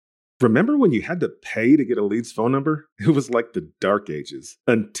Remember when you had to pay to get a lead's phone number? It was like the dark ages.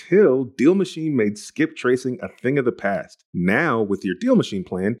 Until Deal Machine made skip tracing a thing of the past. Now, with your Deal Machine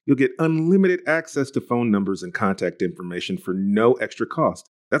plan, you'll get unlimited access to phone numbers and contact information for no extra cost.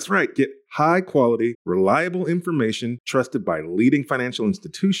 That's right, get high-quality, reliable information trusted by leading financial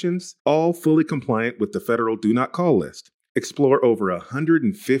institutions, all fully compliant with the federal Do Not Call list. Explore over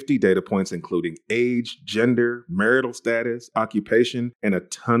 150 data points, including age, gender, marital status, occupation, and a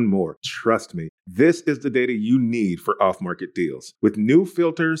ton more. Trust me, this is the data you need for off-market deals. With new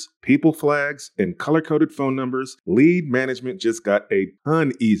filters, people flags, and color-coded phone numbers, lead management just got a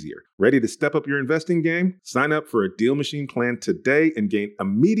ton easier. Ready to step up your investing game? Sign up for a Deal Machine plan today and gain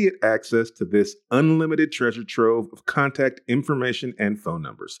immediate access to this unlimited treasure trove of contact information and phone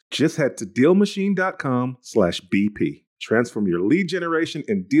numbers. Just head to DealMachine.com/BP. Transform your lead generation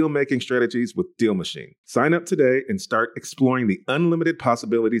and deal-making strategies with Deal Machine. Sign up today and start exploring the unlimited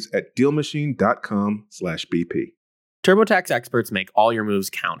possibilities at DealMachine.com/BP. TurboTax experts make all your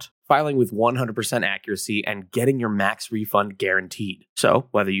moves count, filing with 100% accuracy and getting your max refund guaranteed. So,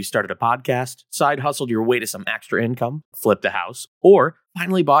 whether you started a podcast, side hustled your way to some extra income, flipped a house, or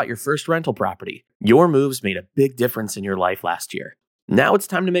finally bought your first rental property, your moves made a big difference in your life last year. Now it's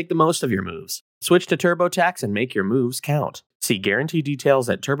time to make the most of your moves. Switch to TurboTax and make your moves count. See guarantee details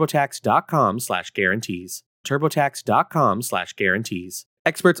at TurboTax.com/guarantees. TurboTax.com/guarantees.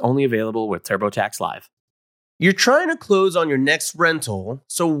 Experts only available with TurboTax Live. You're trying to close on your next rental,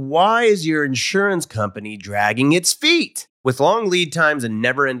 so why is your insurance company dragging its feet? With long lead times and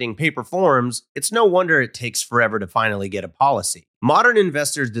never-ending paper forms, it's no wonder it takes forever to finally get a policy. Modern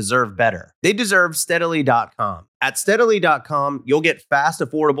investors deserve better. They deserve Steadily.com. At Steadily.com, you'll get fast,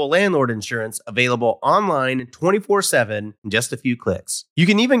 affordable landlord insurance available online 24/7 in just a few clicks. You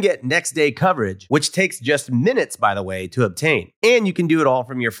can even get next-day coverage, which takes just minutes, by the way, to obtain. And you can do it all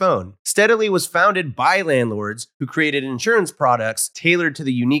from your phone. Steadily was founded by landlords who created insurance products tailored to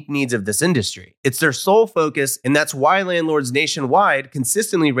the unique needs of this industry. It's their sole focus, and that's why landlords nationwide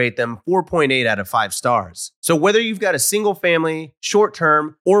consistently rate them 4.8 out of 5 stars. So whether you've got a single-family,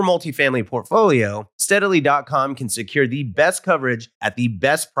 short-term, or multifamily portfolio, Steadily.com can secure the best coverage at the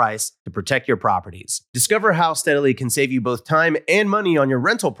best price to protect your properties. Discover how Steadily can save you both time and money on your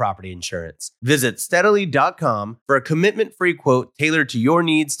rental property insurance. Visit Steadily.com for a commitment-free quote tailored to your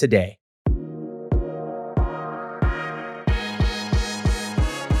needs today.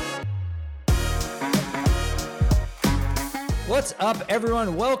 What's up,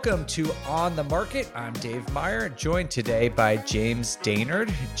 everyone? Welcome to On the Market. I'm Dave Meyer, joined today by James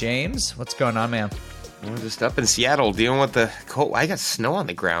Daynard. James, what's going on, man? I'm just up in Seattle dealing with the cold. I got snow on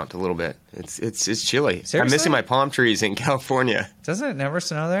the ground a little bit. It's chilly. Seriously? I'm missing my palm trees in California. Doesn't it never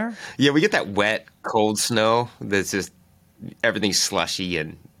snow there? Yeah, we get that wet, cold snow that's just everything's slushy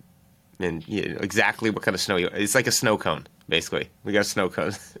and you know, exactly what kind of snow it's like a snow cone, basically. We got a snow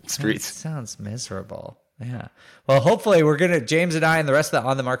cone streets. That sounds miserable. Yeah. Well, hopefully James and I and the rest of the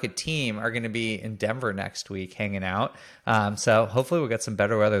On the Market team are going to be in Denver next week hanging out. So hopefully we'll get some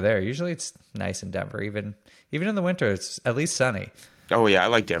better weather there. Usually it's nice in Denver. Even in the winter, it's at least sunny. Oh, yeah. I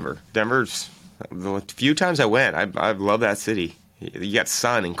like Denver. Denver's, the few times I went, I love that city. You got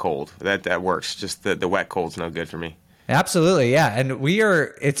sun and cold. That works. Just the wet cold's no good for me. Absolutely, yeah, and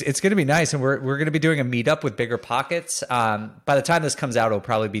it's going to be nice, and we're going to be doing a meetup with Bigger Pockets. By the time this comes out, it'll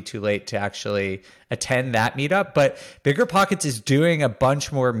probably be too late to actually attend that meetup. But Bigger Pockets is doing a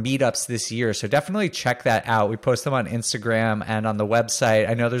bunch more meetups this year, so definitely check that out. We post them on Instagram and on the website.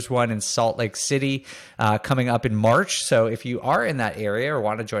 I know there's one in Salt Lake City coming up in March. So if you are in that area or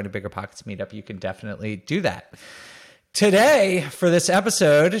want to join a Bigger Pockets meetup, you can definitely do that. Today, for this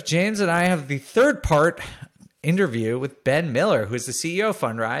episode, James and I have the third part interview with Ben Miller, who is the CEO of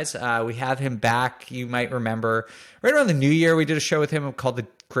Fundrise. We have him back. You might remember right around the new year, we did a show with him called The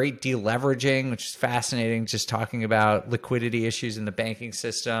Great Deleveraging, which is fascinating, just talking about liquidity issues in the banking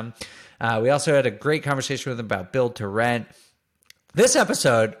system. We also had a great conversation with him about build to rent. This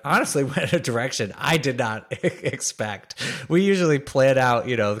episode honestly went in a direction I did not expect. We usually plan out,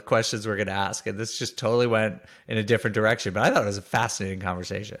 the questions we're going to ask, and this just totally went in a different direction. But I thought it was a fascinating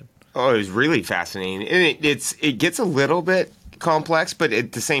conversation. Oh, it was really fascinating. And it gets a little bit complex, but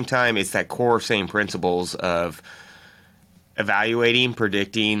at the same time, it's that core same principles of evaluating,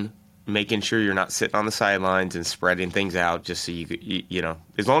 predicting, making sure you're not sitting on the sidelines and spreading things out just so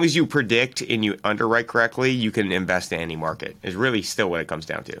as long as you predict and you underwrite correctly, you can invest in any market is really still what it comes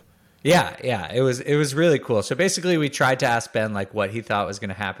down to. Yeah. It was really cool. So basically we tried to ask Ben what he thought was going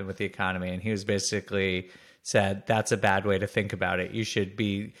to happen with the economy. And he was basically said, that's a bad way to think about it. You should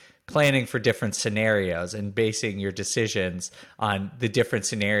be planning for different scenarios and basing your decisions on the different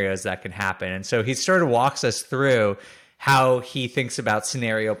scenarios that can happen. And so he sort of walks us through how he thinks about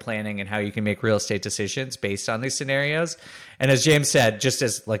scenario planning and how you can make real estate decisions based on these scenarios. And as James said, just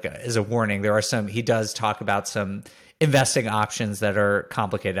as as a warning, he does talk about some investing options that are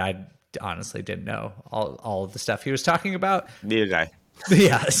complicated. I honestly didn't know all of the stuff he was talking about. Neither did I.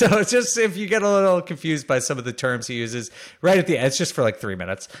 Yeah, so it's just, if you get a little confused by some of the terms he uses right at the end, it's just for like 3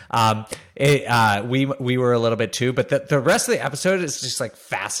 minutes. We were a little bit too, but the rest of the episode is just like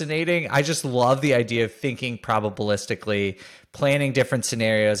fascinating. I just love the idea of thinking probabilistically, planning different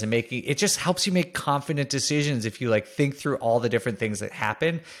scenarios, and making it just helps you make confident decisions if you like think through all the different things that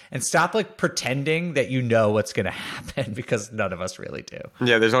happen and stop like pretending that you know what's going to happen, because none of us really do.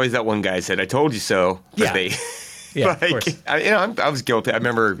 Yeah, there's always that one guy who said, "I told you so." But Yeah. Yeah, of course. I was guilty. I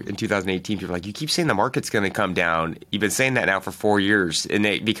remember in 2018, people were like, "You keep saying the market's going to come down. You've been saying that now for 4 years," and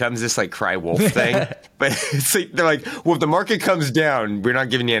it becomes this like cry wolf thing. But it's like, they're like, "Well, if the market comes down, we're not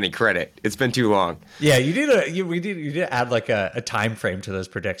giving you any credit. It's been too long." Yeah, you need to add like a time frame to those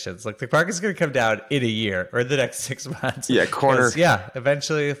predictions. Like the market's going to come down in a year or in the next 6 months. Yeah, corner. Yeah,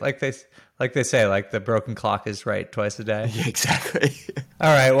 eventually, like they say, like the broken clock is right twice a day. Yeah, exactly. All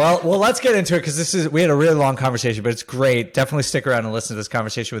right, well, let's get into it, because we had a really long conversation, but it's great. Definitely stick around and listen to this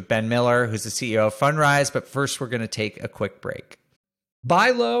conversation with Ben Miller, who's the CEO of Fundrise. But first, we're going to take a quick break. Buy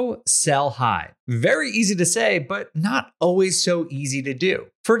low, sell high. Very easy to say, but not always so easy to do.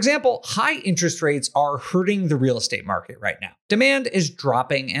 For example, high interest rates are hurting the real estate market right now. Demand is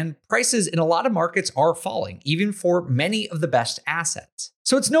dropping and prices in a lot of markets are falling, even for many of the best assets.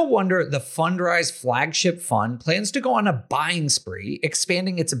 So it's no wonder the Fundrise flagship fund plans to go on a buying spree,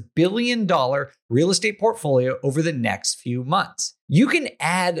 expanding its $1 billion real estate portfolio over the next few months. You can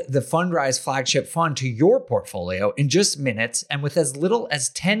add the Fundrise flagship fund to your portfolio in just minutes and with as little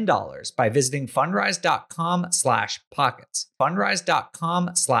as $10 by visiting fundrise.com/pockets.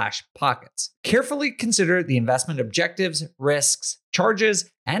 Fundrise.com/pockets. Carefully consider the investment objectives, risks,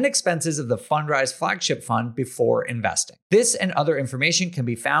 charges, and expenses of the Fundrise flagship fund before investing. This and other information can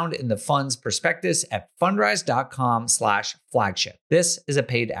be found in the fund's prospectus at fundrise.com/flagship. This is a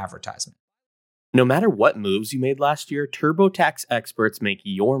paid advertisement. No matter what moves you made last year, TurboTax experts make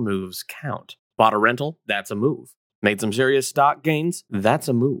your moves count. Bought a rental? That's a move. Made some serious stock gains? That's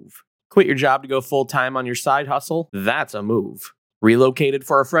a move. Quit your job to go full-time on your side hustle? That's a move. Relocated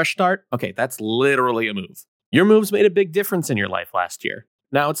for a fresh start? Okay, that's literally a move. Your moves made a big difference in your life last year.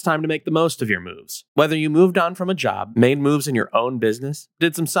 Now it's time to make the most of your moves. Whether you moved on from a job, made moves in your own business,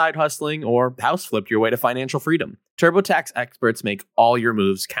 did some side hustling, or house flipped your way to financial freedom, TurboTax experts make all your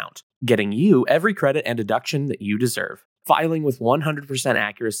moves count, getting you every credit and deduction that you deserve, filing with 100%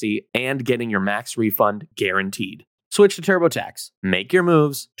 accuracy, and getting your max refund guaranteed. Switch to TurboTax. Make your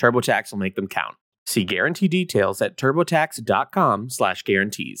moves. TurboTax will make them count. See guarantee details at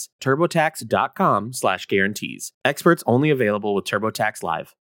turbotax.com/guarantees. turbotax.com/guarantees. Experts only available with TurboTax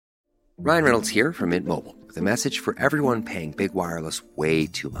Live. Ryan Reynolds here from Mint Mobile with a message for everyone paying big wireless way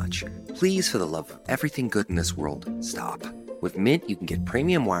too much. Please, for the love of everything good in this world, stop. With Mint, you can get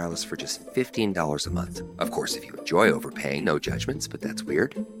premium wireless for just $15 a month. Of course, if you enjoy overpaying, no judgments, but that's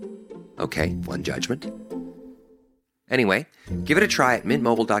weird. Okay, one judgment. Anyway, give it a try at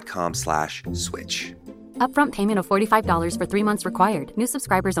mintmobile.com/switch. Upfront payment of $45 for 3 months required. New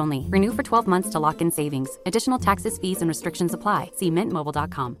subscribers only. Renew for 12 months to lock in savings. Additional taxes, fees, and restrictions apply. See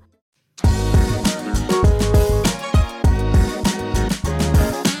mintmobile.com.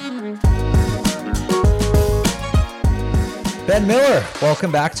 Ben Miller,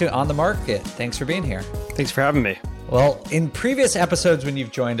 welcome back to On the Market. Thanks for being here. Thanks for having me. Well, in previous episodes when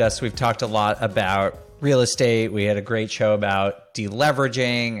you've joined us, we've talked a lot about real estate. We had a great show about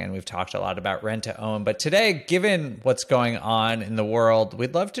deleveraging, and we've talked a lot about rent to own. But today, given what's going on in the world,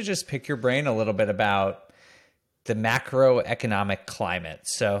 we'd love to just pick your brain a little bit about the macroeconomic climate.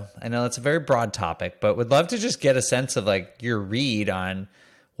 So I know it's a very broad topic, but would love to just get a sense of like your read on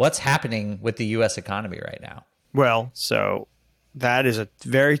what's happening with the U.S. economy right now. Well, so that is a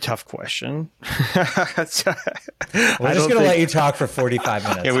very tough question. We're just going to let you talk for 45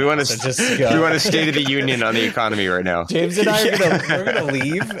 minutes. Yeah, we want So to just go. we want a State of the Union on the economy right now. James and I are gonna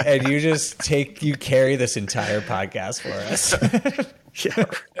leave, and you carry this entire podcast for us. Yeah.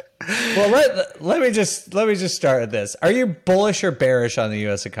 Well, let me just start with this. Are you bullish or bearish on the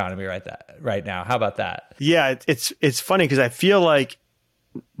U.S. economy right now? How about that? Yeah, it's funny because I feel like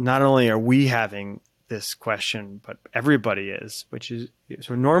not only are we having this question, but everybody is, which is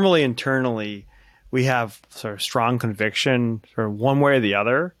so normally internally we have sort of strong conviction sort of one way or the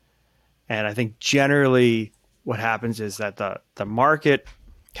other. And I think generally what happens is that the market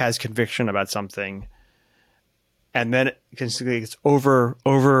has conviction about something, and then it gets over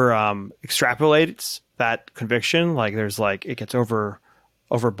extrapolates that conviction. Like there's like it gets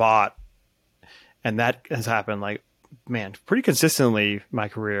overbought, and that has happened pretty consistently in my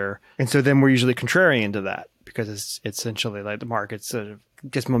career. And so then we're usually contrarian to that because it's essentially like the market sort of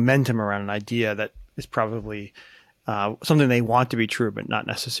gets momentum around an idea that is probably something they want to be true, but not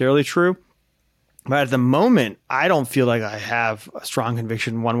necessarily true. But at the moment, I don't feel like I have a strong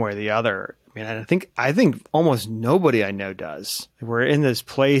conviction one way or the other. I mean, I think almost nobody I know does. We're in this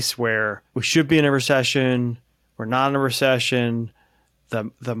place where we should be in a recession. We're not in a recession.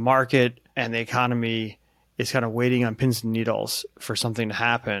 The market and the economy is kind of waiting on pins and needles for something to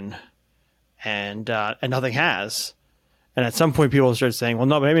happen, and nothing has. And at some point, people start saying, "Well,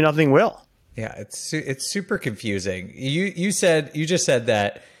 no, maybe nothing will." Yeah, it's super confusing. You just said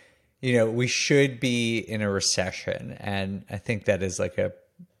that we should be in a recession, and I think that is like a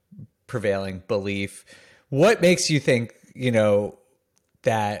prevailing belief. What makes you think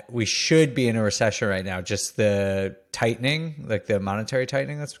that we should be in a recession right now? Just the tightening, like the monetary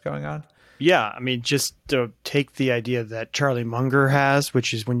tightening that's going on? Yeah, I mean, just to take the idea that Charlie Munger has,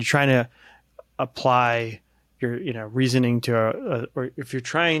 which is when you're trying to apply your reasoning to or if you're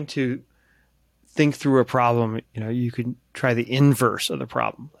trying to think through a problem, you can try the inverse of the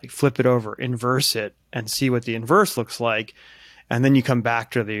problem, like flip it over, inverse it, and see what the inverse looks like. And then you come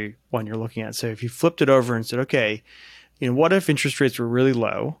back to the one you're looking at. So if you flipped it over and said, okay, what if interest rates were really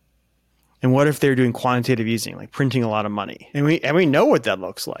low? And what if they're doing quantitative easing, like printing a lot of money? And we know what that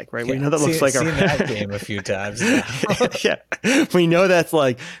looks like, right? Yeah, we know that looks like seen that game a few times now. Yeah. We know that's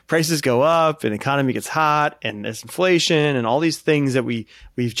like prices go up and the economy gets hot and there's inflation and all these things that we've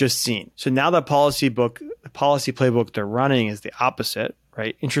just seen. So now the policy playbook they're running is the opposite,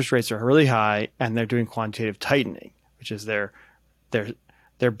 right? Interest rates are really high and they're doing quantitative tightening, which is they're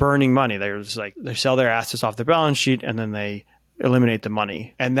burning money. They're just like, they sell their assets off their balance sheet and then they eliminate the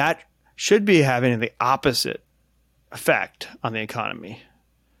money. And that should be having the opposite effect on the economy,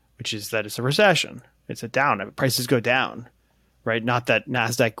 which is that it's a recession. It's a down. Prices go down, right? Not that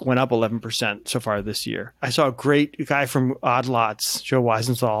NASDAQ went up 11% so far this year. I saw a great guy from Odd Lots, Joe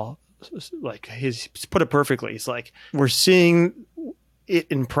Weisenthal, he's put it perfectly. He's like, we're seeing it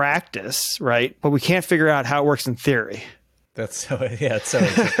in practice, right? But we can't figure out how it works in theory. That's so, yeah. It's so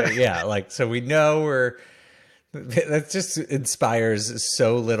interesting. Yeah. So we know that just inspires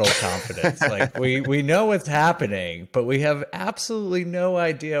so little confidence. Like we know what's happening, but we have absolutely no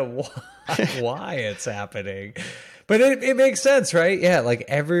idea why it's happening. But it makes sense, right? Yeah, like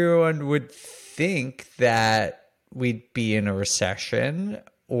everyone would think that we'd be in a recession,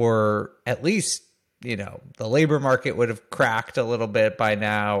 or at least the labor market would have cracked a little bit by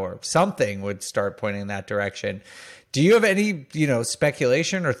now, or something would start pointing in that direction. Do you have any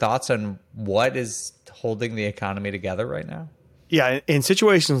speculation or thoughts on what is holding the economy together right now? Yeah, in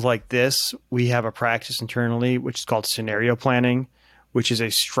situations like this, we have a practice internally which is called scenario planning, which is a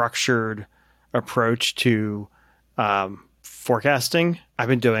structured approach to forecasting. I've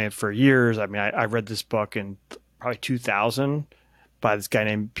been doing it for years. I mean, I read this book in probably 2000 by this guy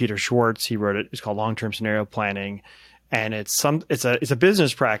named Peter Schwartz. He wrote it. It's called Long-Term Scenario Planning, and it's a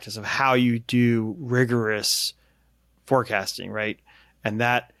business practice of how you do rigorous forecasting, right? And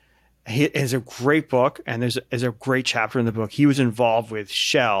that is a great book, and there's a great chapter in the book. He was involved with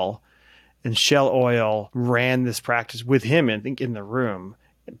Shell, and Shell Oil ran this practice with him, I think, in the room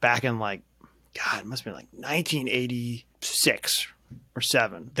back in it must have been like 1986 or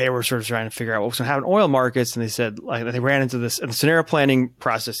 7. They were sort of trying to figure out what was going to happen in oil markets, and they said they ran into this. And the scenario planning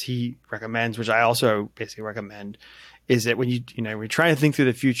process he recommends, which I also basically recommend, is that when you're trying to think through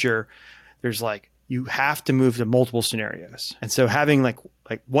the future, there's you have to move to multiple scenarios. And so having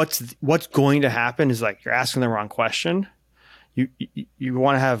what's going to happen is you're asking the wrong question. You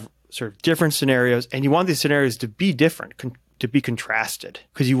want to have sort of different scenarios, and you want these scenarios to be different, to be contrasted,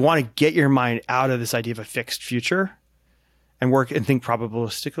 because you want to get your mind out of this idea of a fixed future and work and think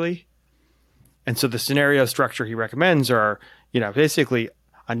probabilistically. And so the scenario structure he recommends are, basically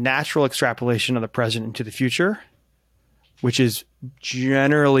a natural extrapolation of the present into the future, which is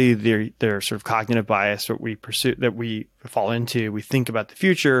generally their sort of cognitive bias that we pursue, that we fall into. We think about the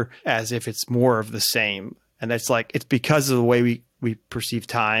future as if it's more of the same. And that's it's because of the way we perceive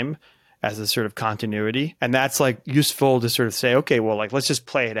time as a sort of continuity. And that's useful to sort of say, okay, well, let's just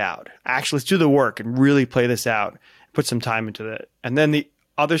play it out. Actually, let's do the work and really play this out, put some time into it. And then the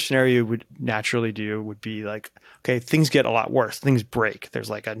other scenario would naturally would be okay, things get a lot worse. Things break.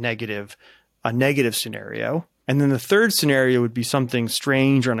 There's a negative scenario. And then the third scenario would be something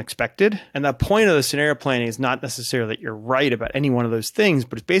strange or unexpected. And the point of the scenario planning is not necessarily that you're right about any one of those things,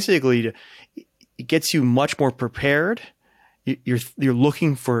 but it's basically it gets you much more prepared. You're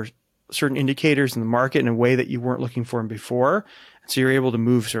looking for certain indicators in the market in a way that you weren't looking for them before. So you're able to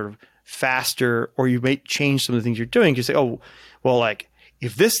move sort of faster, or you may change some of the things you're doing. You say, oh, well, like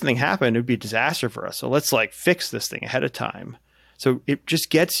if this thing happened, it would be a disaster for us. So let's like fix this thing ahead of time. So it just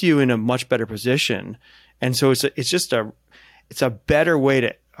gets you in a much better position. And so it's a better way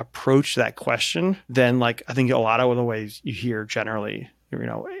to approach that question than like I think a lot of the ways you hear generally,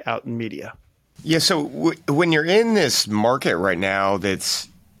 out in media. Yeah. So when you're in this market right now,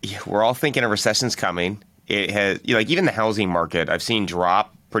 we're all thinking a recession's coming. It has even the housing market I've seen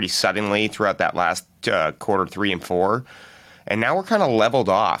drop pretty suddenly throughout that last quarter 3 and 4, and now we're kind of leveled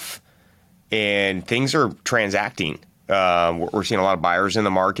off, and things are transacting. We're seeing a lot of buyers in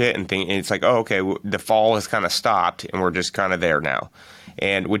the market, and it's like, oh, okay, the fall has kind of stopped, and we're just kind of there now.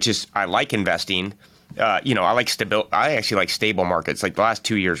 And which is, I like investing. I like stability. I actually like stable markets. Like the last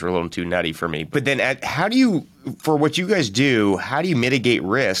 2 years were a little too nutty for me. But then, for what you guys do, how do you mitigate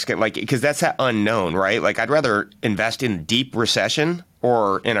risk? Like, because that's that unknown, right? Like, I'd rather invest in deep recession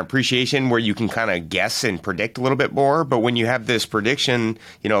or in appreciation where you can kind of guess and predict a little bit more. But when you have this prediction,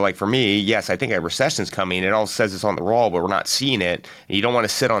 like for me, yes, I think a recession's coming. It all says it's on the roll, but we're not seeing it. And you don't want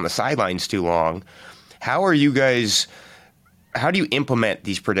to sit on the sidelines too long. How do you implement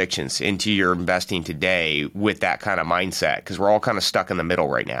these predictions into your investing today with that kind of mindset? Because we're all kind of stuck in the middle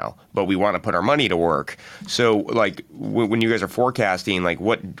right now, but we want to put our money to work. So like when you guys are forecasting, like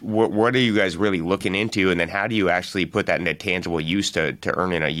what are you guys really looking into? And then how do you actually put that into tangible use to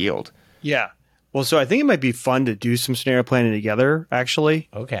earn in a yield? Yeah. Well, so I think it might be fun to do some scenario planning together, actually.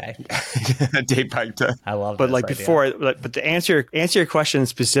 Okay. Day by day. I love but this like idea. before, but to answer your question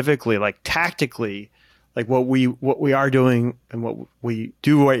specifically, like tactically, like what we are doing and what we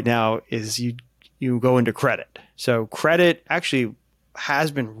do right now is you go into credit. So credit actually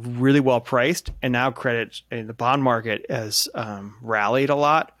has been really well priced, and now credit in the bond market has rallied a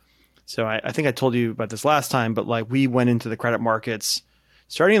lot. So I think I told you about this last time, but like we went into the credit markets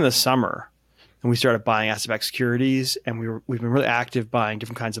starting in the summer, and we started buying asset-backed securities, and we've been really active buying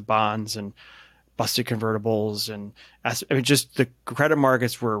different kinds of bonds and busted convertibles, and just the credit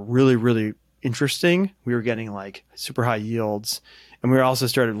markets were really, really interesting. We were getting like super high yields, and we also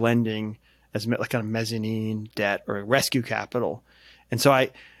started lending as like kind of mezzanine debt or rescue capital. And so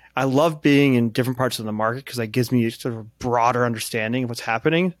I love being in different parts of the market because that gives me sort of a broader understanding of what's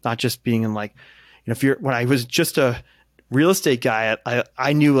happening, not just being in like, when I was just a real estate guy,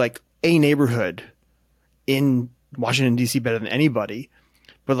 I knew like a neighborhood in Washington, D.C. better than anybody,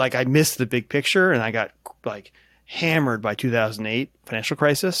 but like I missed the big picture, and I got like hammered by 2008 financial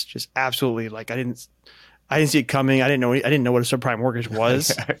crisis. Just absolutely, like I didn't see it coming. I didn't know what a subprime mortgage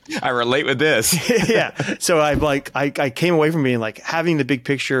was. I relate with this. Yeah. So I came away from being like having the big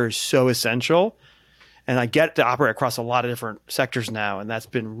picture is so essential, and I get to operate across a lot of different sectors now, and that's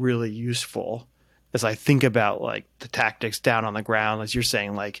been really useful as I think about like the tactics down on the ground, as you're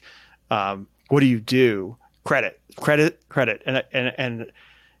saying, like what do you do? Credit, and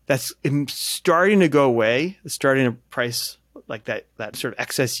that's starting to go away. It's starting to price like that sort of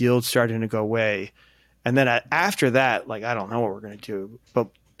excess yield starting to go away. And then after that, like, I don't know what we're going to do, but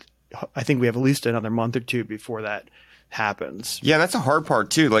I think we have at least another month or two before that happens. Yeah, that's a hard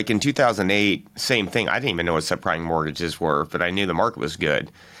part too. Like in 2008, same thing. I didn't even know what subprime mortgages were, but I knew the market was good.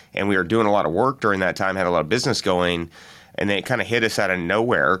 And we were doing a lot of work during that time, had a lot of business going. And then it kind of hit us out of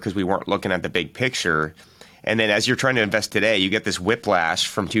nowhere because we weren't looking at the big picture. And then as you're trying to invest today, you get this whiplash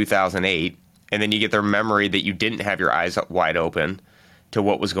from 2008, and then you get the memory that you didn't have your eyes wide open to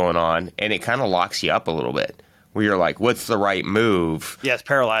what was going on, and it kind of locks you up a little bit, where you're like, what's the right move? Yeah, it's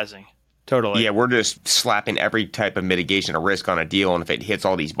paralyzing. Totally. Yeah, we're just slapping every type of mitigation of risk on a deal, and if it hits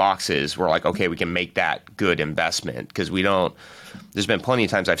all these boxes, we're like, okay, we can make that good investment, because there's been plenty of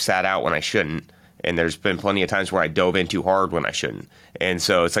times I've sat out when I shouldn't, and there's been plenty of times where I dove in too hard when I shouldn't. And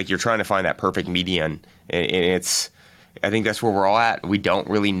so it's like you're trying to find that perfect median. And I think that's where we're all at. We don't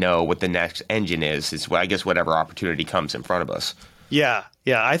really know what the next engine is. It's, I guess, whatever opportunity comes in front of us. Yeah.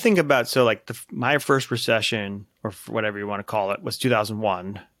 Yeah. I think about, so like my first recession, or whatever you want to call it, was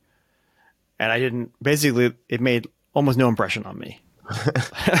 2001. And it made almost no impression on me.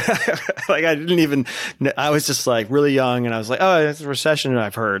 Like I was just like really young, and I was like, oh, it's a recession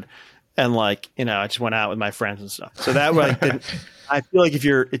I've heard. And like, I just went out with my friends and stuff. So that like, I feel like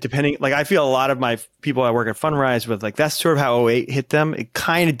I feel a lot of my people I work at Fundrise with, like that's sort of how 2008 hit them. It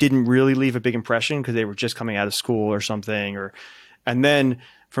kind of didn't really leave a big impression because they were just coming out of school or something, and then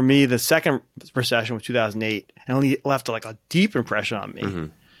For me, the second recession was 2008, and only left like a deep impression on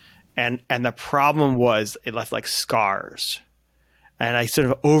me. And the problem was it left like scars, and I sort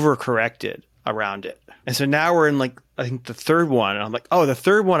of overcorrected around it. And so now we're in like, I think the third one, and I'm like, oh, the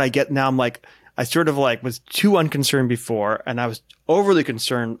third one I get now. I'm like, I sort of like was too unconcerned before, and I was overly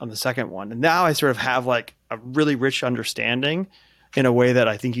concerned on the second one. And now I sort of have like a really rich understanding in a way that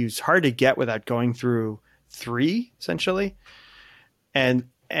I think is hard to get without going through 3, essentially. And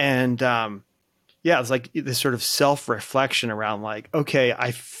yeah, it's like this sort of self-reflection around like, okay,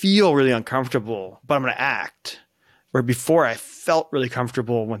 I feel really uncomfortable, but I'm going to act. Where before I felt really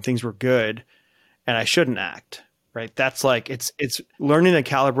comfortable when things were good and I shouldn't act, right? That's like, it's learning to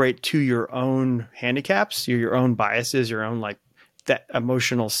calibrate to your own handicaps, your own biases, your own like that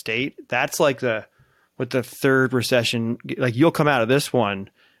emotional state. That's like with the third recession, like you'll come out of this one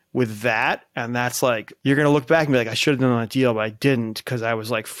with that. And that's like, you're going to look back and be like, I should have done that deal, but I didn't because I was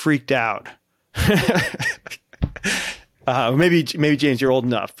like freaked out. Maybe James, you're old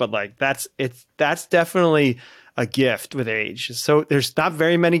enough, but like that's definitely a gift with age. So there's not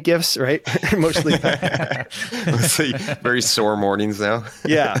very many gifts, right? Mostly very sore mornings now.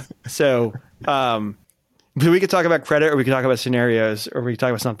 Yeah. So we could talk about credit, or we could talk about scenarios, or we could talk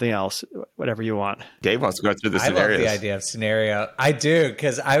about something else, whatever you want. Dave wants to go through the scenarios. I love the idea of scenario. I do,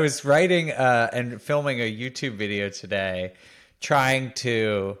 because I was writing and filming a YouTube video today trying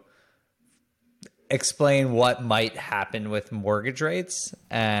to explain what might happen with mortgage rates.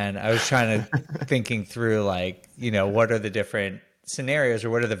 And I was trying to thinking through like, what are the different scenarios, or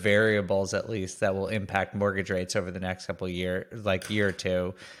what are the variables at least that will impact mortgage rates over the next couple of year or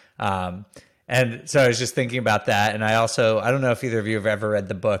two. And so I was just thinking about that. And I don't know if either of you have ever read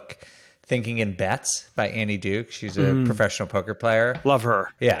the book Thinking in Bets by Annie Duke. She's a professional poker player. Love her.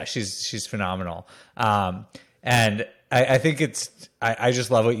 Yeah, she's phenomenal. And I think I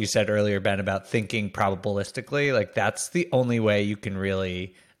just love what you said earlier, Ben, about thinking probabilistically. Like that's the only way you can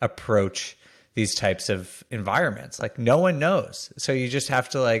really approach these types of environments. Like no one knows. So you just have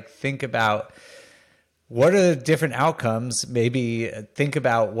to like think about what are the different outcomes, maybe think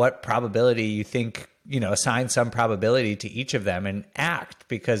about what probability you think, assign some probability to each of them and act,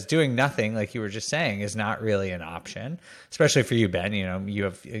 because doing nothing, like you were just saying, is not really an option, especially for you, Ben. You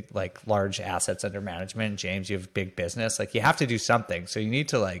have like large assets under management. James, you have big business. Like you have to do something. So you need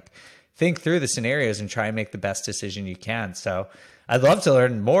to like think through the scenarios and try and make the best decision you can. So I'd love to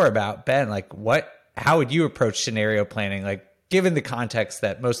learn more about, Ben, like how would you approach scenario planning? Like given the context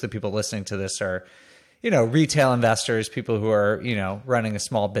that most of the people listening to this are, retail investors, people who are, running a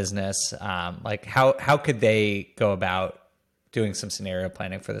small business, like how could they go about doing some scenario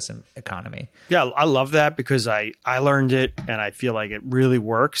planning for this economy? Yeah, I love that because I learned it and I feel like it really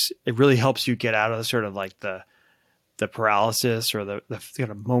works. It really helps you get out of the sort of like the paralysis or the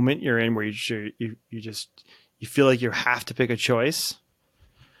kind of moment you're in where you feel like you have to pick a choice.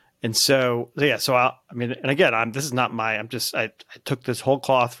 And so I took this whole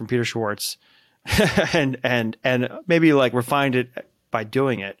cloth from Peter Schwartz and maybe like refined it by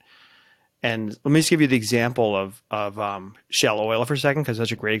doing it. And let me just give you the example of Shell Oil for a second, because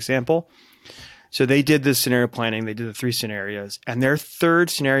that's a great example. So they did this scenario planning. They did the 3 scenarios, and their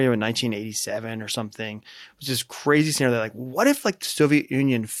third scenario in 1987 or something was this crazy scenario. They're like, what if like the Soviet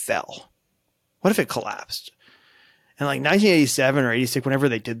Union fell? What if it collapsed? And like 1987 or 86, whenever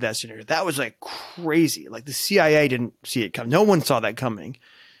they did that scenario, that was like crazy. Like the CIA didn't see it coming. No one saw that coming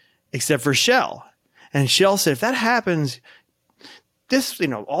except for Shell. And Shell said, if that happens,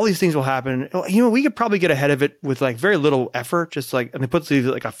 all these things will happen. We could probably get ahead of it with like very little effort, just like, and they put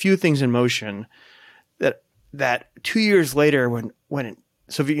like a few things in motion that 2 years later when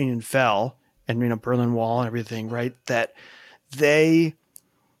Soviet Union fell and, Berlin Wall and everything, right, that they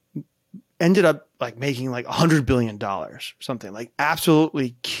ended up like making like $100 billion or something, like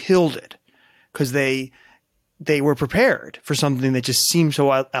absolutely killed it because they were prepared for something that just seemed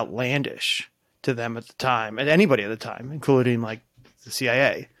so outlandish to them at the time, and anybody at the time, including like the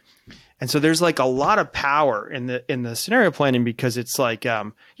CIA. And so there's like a lot of power in the scenario planning, because it's like, there's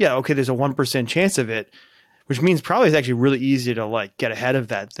a 1% chance of it, which means probably it's actually really easy to like get ahead of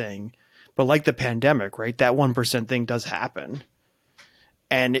that thing. But like the pandemic, right, that 1% thing does happen.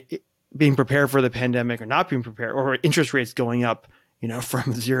 And being prepared for the pandemic or not being prepared, or interest rates going up,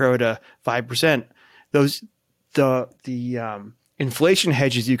 from 0 to 5%, the inflation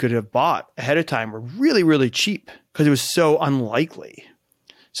hedges you could have bought ahead of time were really, really cheap because it was so unlikely.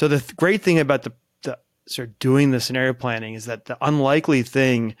 So the great thing about the sort of doing the scenario planning is that the unlikely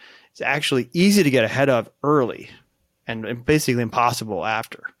thing is actually easy to get ahead of early and basically impossible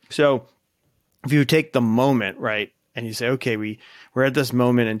after. So if you take the moment, right, and you say, okay, we're at this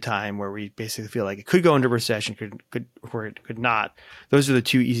moment in time where we basically feel like it could go into recession, could or it could not. Those are the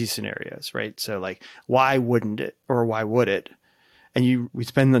two easy scenarios, right? So like, why wouldn't it, or why would it? And we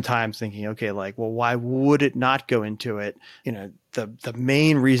spend the time thinking, okay, like, well, why would it not go into it? You know, the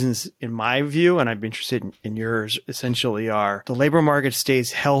main reasons, in my view, and I'd be interested in yours, essentially are the labor market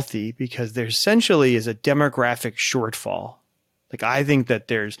stays healthy because there essentially is a demographic shortfall. Like, I think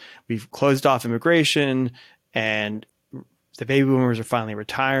that we've closed off immigration and the baby boomers are finally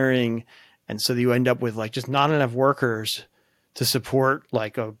retiring. And so you end up with like just not enough workers to support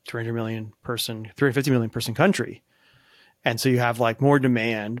like a 350 million person country. And so you have like more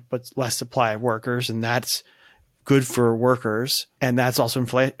demand, but less supply of workers. And that's good for workers. And that's also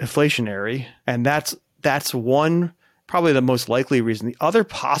inflationary. And that's one, probably the most likely reason. The other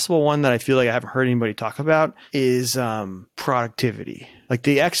possible one that I feel like I haven't heard anybody talk about is productivity. Like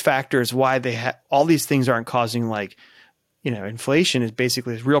the X factor is why all these things aren't causing like, you know, inflation is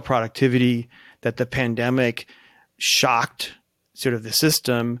basically real productivity that the pandemic shocked sort of the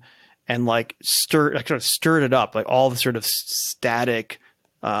system and like stirred it up, like all the sort of static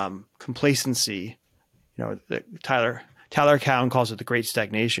complacency. You know, Tyler Cowen calls it the Great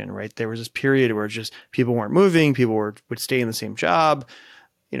Stagnation, right? There was this period where just people weren't moving, people would stay in the same job,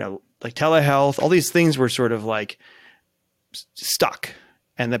 you know, like telehealth, all these things were sort of like stuck.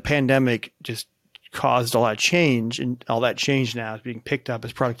 And the pandemic just caused a lot of change, and all that change now is being picked up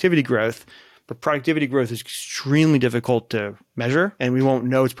as productivity growth. But productivity growth is extremely difficult to measure, and we won't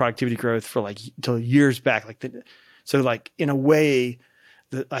know it's productivity growth for like until years back. So like in a way,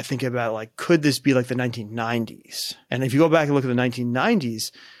 I think about like, could this be like the 1990s? And if you go back and look at the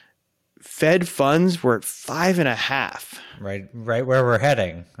 1990s, Fed funds were at 5.5. Right where we're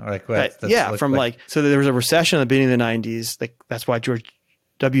heading. Like what? So there was a recession at the beginning of the 90s. Like that's why George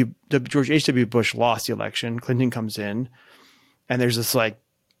H.W. Bush lost the election. Clinton comes in, and there's this like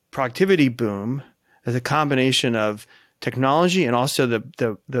productivity boom as a combination of technology and also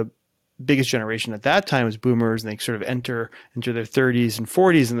the biggest generation at that time was boomers, and they sort of enter into their 30s and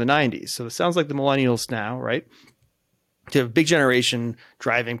 40s in the 90s. So it sounds like the millennials now, right? You have a big generation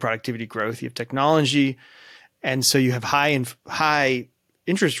driving productivity growth. You have technology, and so you have high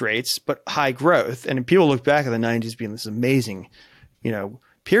interest rates, but high growth. And people look back at the 90s being this amazing, you know,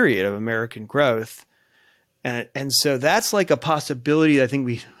 period of American growth. And so that's like a possibility that I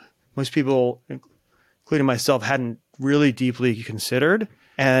think most people, including myself, hadn't really deeply considered.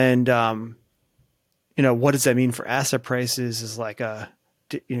 And, you know, what does that mean for asset prices is like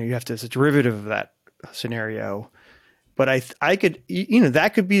you have to, it's a derivative of that scenario. But I could, you know,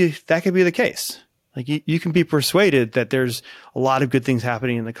 that could be the case. Like you can be persuaded that there's a lot of good things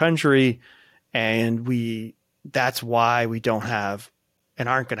happening in the country, and that's why we don't have and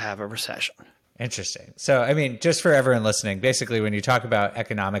aren't going to have a recession. Interesting. So, I mean, just for everyone listening, basically when you talk about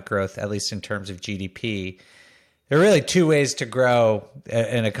economic growth, at least in terms of GDP, there are really two ways to grow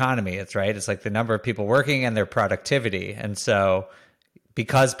an economy. It's right. It's like the number of people working and their productivity. And so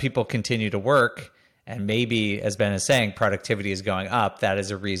because people continue to work, and maybe, as Ben is saying, productivity is going up, that is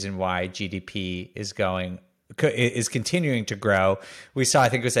a reason why GDP is continuing to grow. We saw, I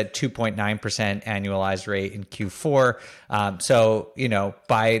think it was at 2.9% annualized rate in Q4. So, you know,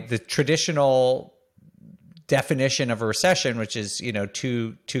 by the traditional definition of a recession, which is, you know,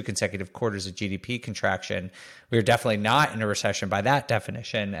 two consecutive quarters of GDP contraction, we're definitely not in a recession by that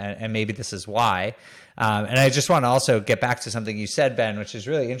definition. And maybe this is why. And I just want to also get back to something you said, Ben, which is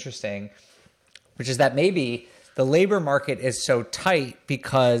really interesting, which is that maybe the labor market is so tight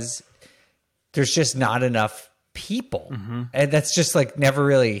because there's just not enough people. Mm-hmm. And that's just like never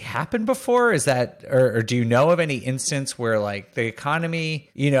really happened before. Is that, or do you know of any instance where like the economy,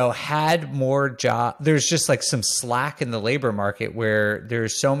 you know, had more jobs? There's just like some slack in the labor market where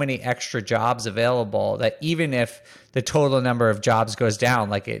there's so many extra jobs available that even if the total number of jobs goes down,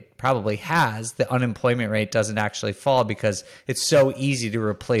 like it probably has, the unemployment rate doesn't actually fall because it's so easy to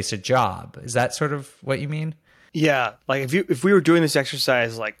replace a job. Is that sort of what you mean? Yeah. Like if we were doing this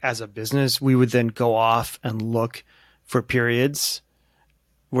exercise, like as a business, we would then go off and look for periods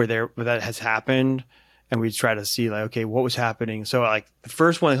where that has happened. And we'd try to see like, okay, what was happening? So like the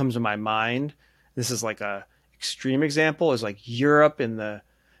first one that comes to my mind, this is like a extreme example, is like Europe in the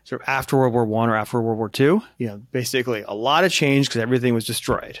sort of after World War I or after World War II, you know, basically a lot of change because everything was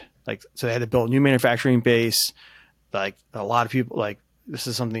destroyed. Like, so they had to build a new manufacturing base. Like a lot of people, like this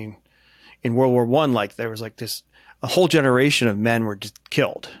is something in World War I, like there was like a whole generation of men were just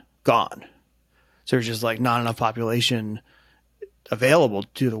killed, gone. So there's just like not enough population available to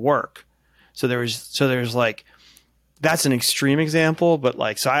do the work. So there's like that's an extreme example, but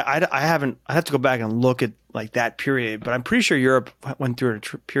like, so I have to go back and look at like that period, but I'm pretty sure Europe went through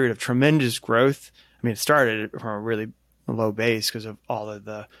a period of tremendous growth. I mean, it started from a really low base because of all of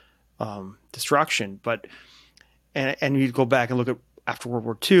the destruction, but, and you go back and look at after World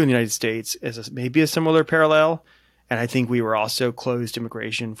War II in the United States as maybe a similar parallel. And I think we were also closed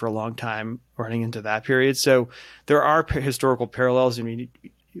immigration for a long time running into that period. So there are historical parallels, and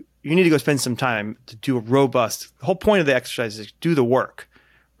you need to go spend some time to do a robust. The whole point of the exercise is do the work,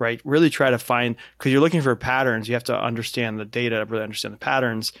 right? Really try to find, because you're looking for patterns. You have to understand the data, really understand the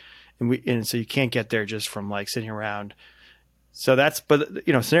patterns, and so you can't get there just from like sitting around. So but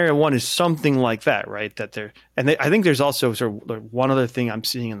you know, scenario one is something like that, right? I think there's also sort of one other thing I'm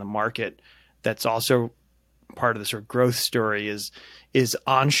seeing in the market that's also part of the sort of growth story is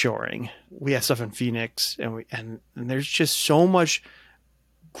onshoring. We have stuff in Phoenix, and there's just so much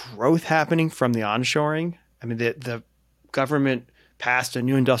growth happening from the onshoring. I mean, the government passed a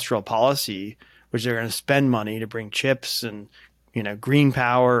new industrial policy, which they're going to spend money to bring chips and, you know, green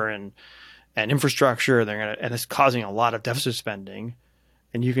power and infrastructure. And it's causing a lot of deficit spending.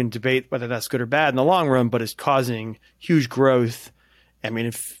 And you can debate whether that's good or bad in the long run, but it's causing huge growth. I mean,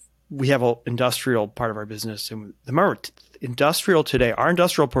 if we have an industrial part of our business, and remember, industrial today, our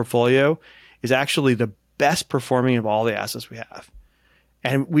industrial portfolio is actually the best performing of all the assets we have.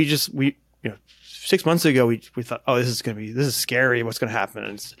 And we 6 months ago, we thought, oh, this is scary. What's going to happen?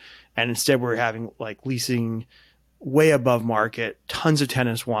 And instead we're having like leasing way above market. Tons of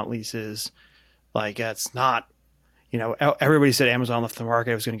tenants want leases. Like it's not, you know, everybody said Amazon left the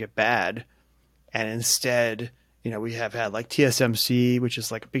market, it was going to get bad. And instead, you know, we have had like TSMC, which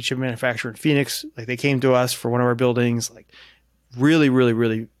is like a big chip manufacturer in Phoenix. Like they came to us for one of our buildings, like really, really,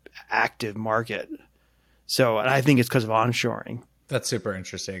 really active market. So, and I think it's because of onshoring. That's super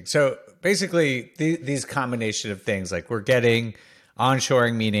interesting. So basically, these combination of things, like we're getting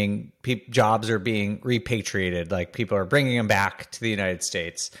onshoring, meaning jobs are being repatriated, like people are bringing them back to the United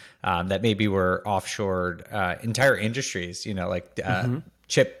States that maybe were offshored. Entire industries, you know, like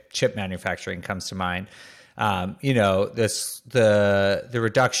chip manufacturing comes to mind. You know, the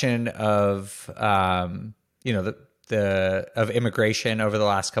reduction of you know of immigration over the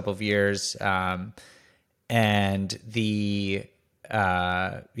last couple of years, and the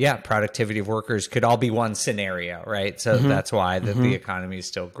productivity of workers could all be one scenario, right? So that's why the economy is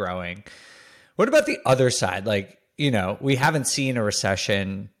still growing. What about the other side? Like, you know, we haven't seen a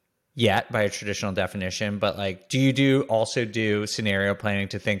recession yet by a traditional definition, but like, do you also do scenario planning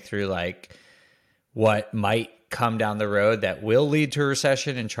to think through like what might come down the road that will lead to a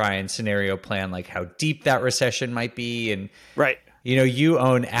recession and try and scenario plan like how deep that recession might be? And right. You know, you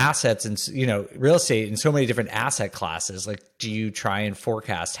own assets and, you know, real estate in so many different asset classes. Like, do you try and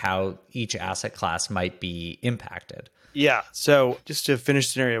forecast how each asset class might be impacted? Yeah. So just to finish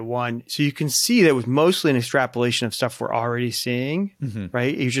scenario one, so you can see that was mostly an extrapolation of stuff we're already seeing,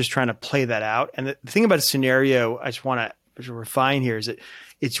 right? You're just trying to play that out. And the thing about a scenario, I just want to refine here, is that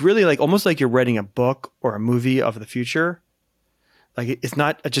it's really like almost like you're writing a book or a movie of the future. Like it's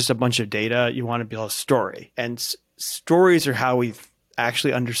not just a bunch of data. You want to build a story, and stories are how we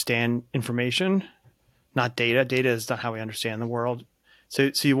actually understand information, not data. Data is not how we understand the world. So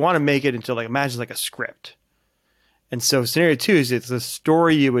you want to make it into like, imagine like a script. And so scenario two is it's the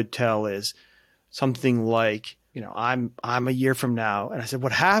story you would tell is something like, you know, I'm a year from now. And I said,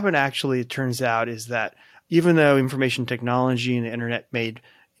 what happened actually, it turns out, is that even though information technology and the internet made,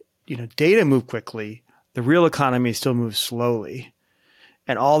 you know, data move quickly, the real economy still moves slowly.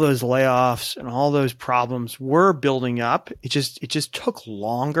 And all those layoffs and all those problems were building up. It just took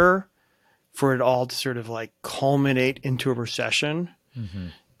longer for it all to sort of like culminate into a recession.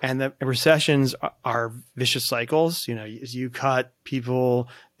 And the recessions are vicious cycles. You know, as you cut people,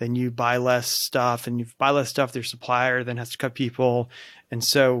 then you buy less stuff, and you buy less stuff, their supplier then has to cut people. And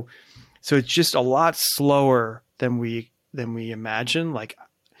so it's just a lot slower than we imagine. Like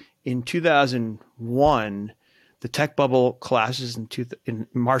in 2001, the tech bubble collapses in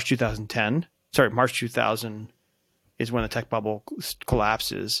March 2010. Sorry, March 2000 is when the tech bubble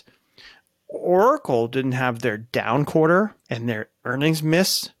collapses. Oracle didn't have their down quarter and their earnings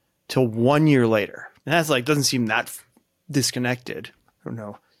miss till 1 year later. And that's like, doesn't seem that disconnected. I don't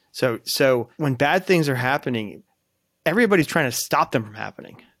know. So when bad things are happening, everybody's trying to stop them from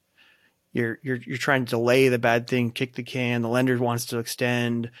happening. You're trying to delay the bad thing, kick the can. The lender wants to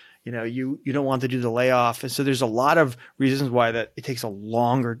extend. You know, you don't want to do the layoff. And so there's a lot of reasons why that it takes a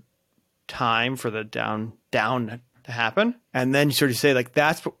longer time for the down to happen. And then you sort of say like,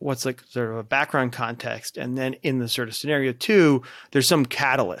 that's what's like sort of a background context. And then in the sort of scenario two, there's some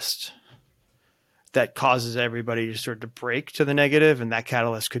catalyst that causes everybody to sort of break to the negative. And that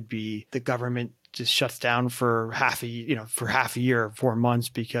catalyst could be the government just shuts down for half a year, 4 months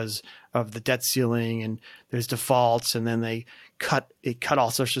because of the debt ceiling, and there's defaults, and then they cut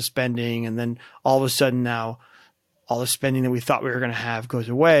all sorts of spending, and then all of a sudden now all the spending that we thought we were going to have goes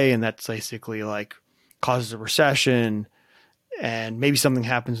away, and that's basically like causes a recession, and maybe something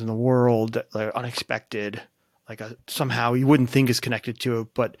happens in the world like unexpected, like somehow you wouldn't think is connected to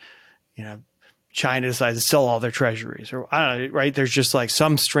it, but China decides to sell all their treasuries, or I don't know, right? There's just like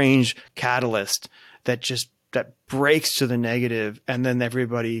some strange catalyst that breaks to the negative, and then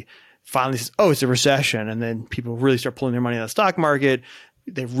everybody finally says, "Oh, it's a recession," and then people really start pulling their money out of the stock market.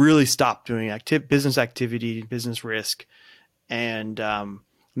 They really stop doing business activity, business risk, and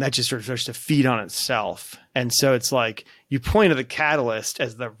that just sort of starts to feed on itself. And so it's like you point to the catalyst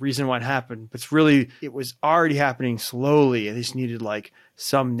as the reason why it happened, but it was already happening slowly, and they just needed like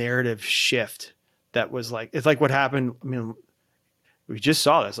some narrative shift. That was like, it's like what happened. I mean, we just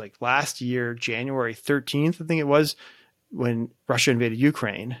saw this like last year, January 13th, I think it was, when Russia invaded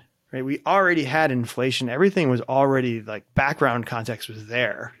Ukraine, right? We already had inflation. Everything was already like background context was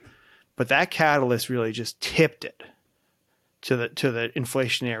there, but that catalyst really just tipped it to the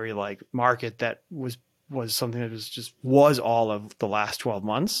inflationary like market that was something that was all of the last 12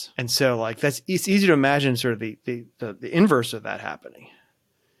 months. And so like it's easy to imagine sort of the inverse of that happening.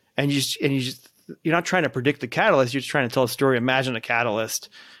 And you're not trying to predict the catalyst. You're just trying to tell a story. Imagine a catalyst.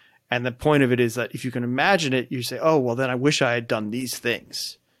 And the point of it is that if you can imagine it, you say, oh, well, then I wish I had done these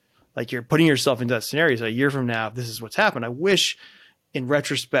things. Like you're putting yourself into that scenario. So a year from now, if this is what's happened, I wish in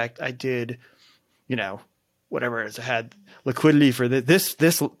retrospect I did, whatever it is, I had liquidity for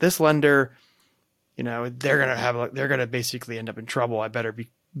this lender, they're going to basically end up in trouble. I better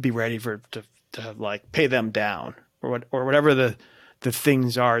be ready to like pay them down or whatever the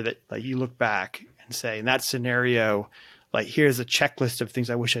things are that like you look back and say in that scenario, like here's a checklist of things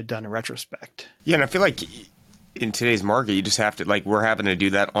I wish I'd done in retrospect. Yeah, and I feel like in today's market, you just have to like we're having to do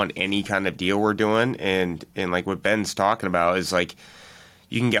that on any kind of deal we're doing, and like what Ben's talking about is like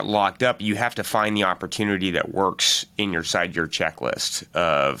you can get locked up. You have to find the opportunity that works in your checklist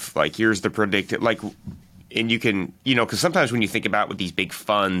of like here's the predicted like. And you can, because sometimes when you think about with these big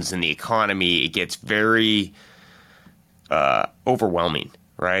funds and the economy, it gets very overwhelming,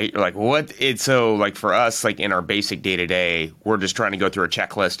 right? Like so like for us, like in our basic day to day, we're just trying to go through a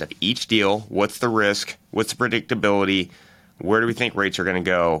checklist of each deal. What's the risk? What's the predictability? Where do we think rates are going to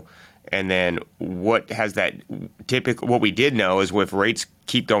go? And then what we did know is if rates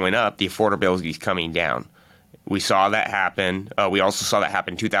keep going up, the affordability is coming down. We saw that happen. We also saw that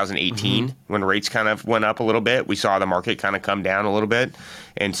happen in 2018 when rates kind of went up a little bit. We saw the market kind of come down a little bit.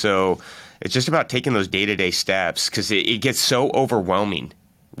 And so it's just about taking those day-to-day steps because it gets so overwhelming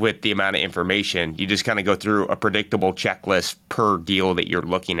with the amount of information. You just kind of go through a predictable checklist per deal that you're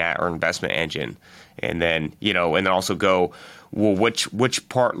looking at or investment engine. And then, and then also go, well, which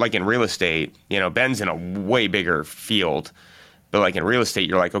part, like in real estate, Ben's in a way bigger field. But like in real estate,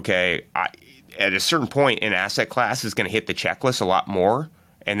 you're like, okay, at a certain point, an asset class is going to hit the checklist a lot more.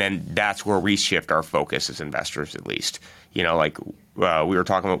 And then that's where we shift our focus as investors, at least. We were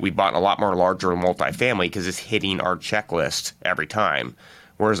talking about, we bought a lot more larger multifamily because it's hitting our checklist every time.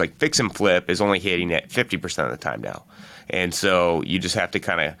 Whereas like fix and flip is only hitting it 50% of the time now. And so you just have to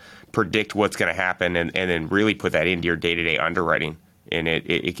kind of predict what's going to happen and then really put that into your day-to-day underwriting. And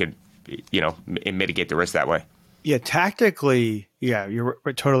it could, mitigate the risk that way. Yeah, tactically, yeah, you're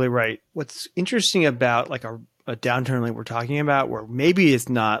totally right. What's interesting about like a downturn like we're talking about, where maybe it's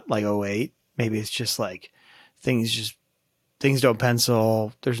not like 2008, maybe it's just like things don't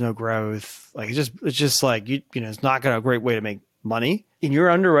pencil, there's no growth. Like it's just like it's not a great way to make money. In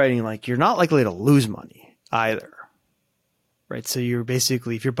your underwriting, like you're not likely to lose money either. Right? So you're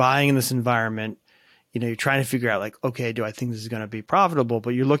basically, if you're buying in this environment, you're trying to figure out like, okay, do I think this is going to be profitable?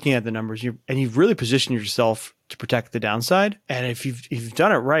 But you're looking at the numbers and you've really positioned yourself to protect the downside. And if you've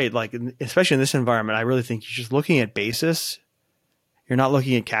done it right, like especially in this environment, I really think you're just looking at basis. You're not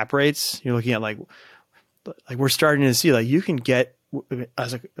looking at cap rates. You're looking at like we're starting to see like you can get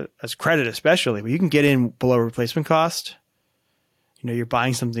as credit especially, but you can get in below replacement cost. You're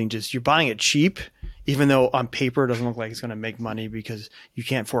buying something you're buying it cheap, even though on paper it doesn't look like it's going to make money because you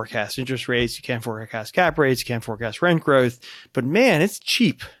can't forecast interest rates, you can't forecast cap rates, you can't forecast rent growth. But man, it's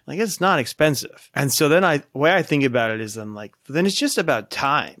cheap. Like it's not expensive. And so then the way I think about it is then it's just about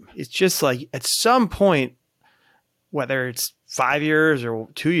time. It's just like at some point, whether it's 5 years or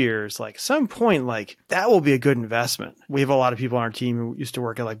 2 years, like some point, like that will be a good investment. We have a lot of people on our team who used to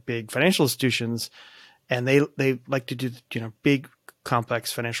work at like big financial institutions, and they like to do, big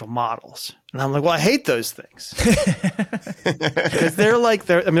complex financial models. And I'm like, well, I hate those things. Because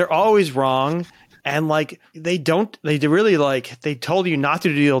they're always wrong. And like, they told you not to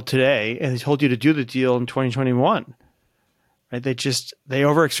do the deal today, and they told you to do the deal in 2021. Right? They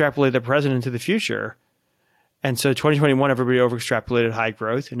over extrapolate the present into the future. And so 2021, everybody over extrapolated high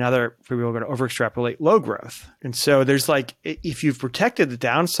growth, and now people are going to over extrapolate low growth. And so there's like, if you've protected the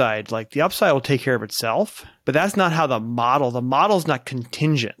downside, like the upside will take care of itself, but that's not how the model's not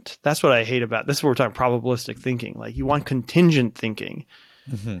contingent. That's what I hate about this. Is where we're talking probabilistic thinking. Like you want contingent thinking.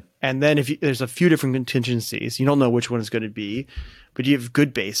 Mm-hmm. And then there's a few different contingencies, you don't know which one is going to be, but you have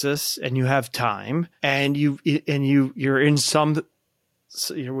good basis and you have time, and you're in some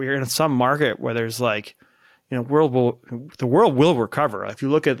market where there's like, the world will recover. If you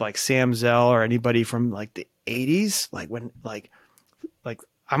look at like Sam Zell or anybody from like the 80s, like when like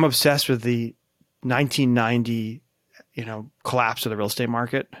I'm obsessed with the 1990, collapse of the real estate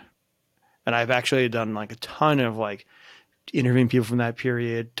market. And I've actually done like a ton of like interviewing people from that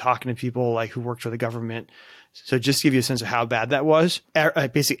period, talking to people like who worked for the government. So just to give you a sense of how bad that was,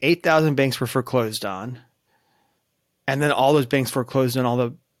 basically 8,000 banks were foreclosed on. And then all those banks foreclosed on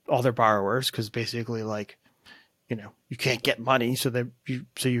all their borrowers, because basically like, you can't get money. So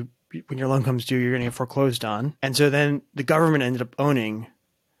when your loan comes due, you're going to get foreclosed on. And so then the government ended up owning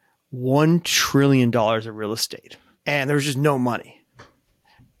 $1 trillion of real estate, and there was just no money.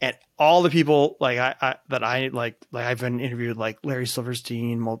 And all the people I've been interviewed, like Larry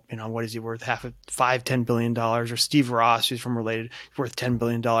Silverstein, what is he worth? $10 billion, or Steve Ross, who's from Related, worth $10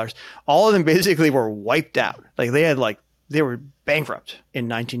 billion. All of them basically were wiped out. Like they were bankrupt in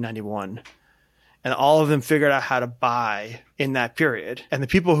 1991. And all of them figured out how to buy in that period. And the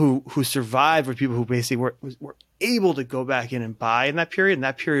people who survived were people who basically were able to go back in and buy in that period. And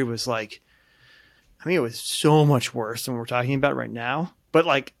that period was like, it was so much worse than what we're talking about right now. But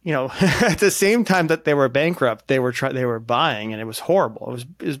like, at the same time that they were bankrupt, they were buying, and it was horrible. It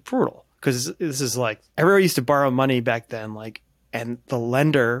was brutal, because this is like, everybody used to borrow money back then. Like, and the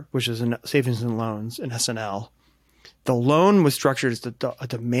lender, which is in Savings and Loans in SNL, the loan was structured as a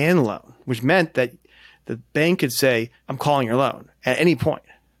demand loan, which meant that the bank could say, I'm calling your loan at any point.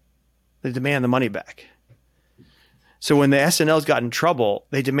 They demand the money back. So when the SNLs got in trouble,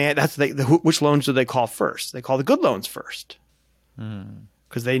 they demand, which loans do they call first? They call the good loans first,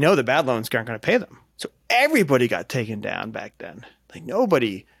 because they know the bad loans aren't going to pay them. So everybody got taken down back then. Like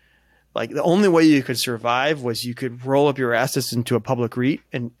nobody. Like the only way you could survive was you could roll up your assets into a public REIT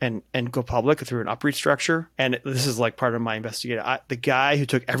and go public through an UPREIT structure. And this is like part of my investigation. The guy who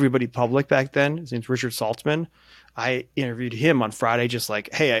took everybody public back then, his name's Richard Saltzman. I interviewed him on Friday, just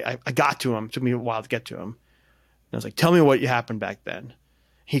like, hey, I got to him. It took me a while to get to him. And I was like, tell me what happened back then.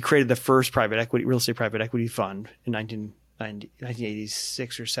 He created the first real estate private equity fund in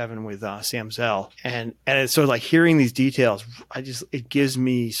 1986 or 7 with Sam Zell. And it's so like hearing these details, it gives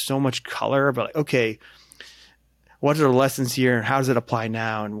me so much color about like, okay, what are the lessons here and how does it apply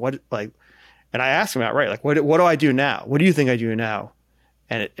now? And and I asked him outright, like, what do I do now? What do you think I do now?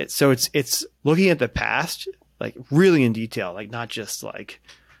 And so it's looking at the past, like really in detail, like not just like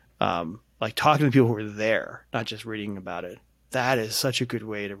talking to people who were there, not just reading about it. That is such a good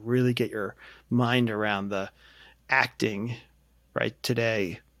way to really get your mind around the acting right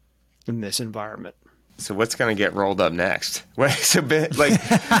today in this environment. So what's going to get rolled up next? So Ben,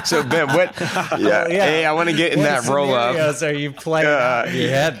 what? Yeah. Hey, I want to get in that roll up. What are you playing out in your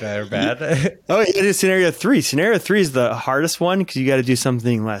head there, bad? Oh, it is scenario 3. Scenario 3 is the hardest one, because you got to do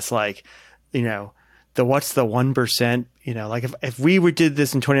something less like, what's the 1%? Like if we did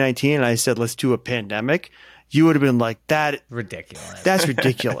this in 2019 and I said let's do a pandemic, you would have been like, that ridiculous. That's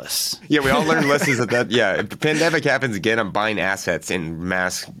ridiculous. Yeah, we all learned lessons of that. Yeah, if the pandemic happens again, I'm buying assets in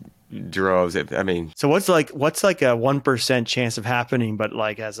mass droves. So what's like a 1% chance of happening? But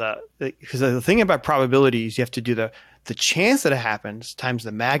like because the thing about probabilities, you have to do the chance that it happens times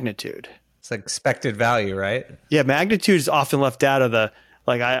the magnitude. It's like expected value, right? Yeah, magnitude is often left out of the.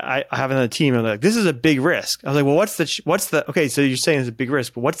 Like I have another team, and they're like, this is a big risk. I was like, well, what's the okay? So you're saying it's a big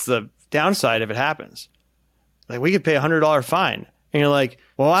risk, but what's the downside if it happens? Like we could pay $100 fine. And you're like,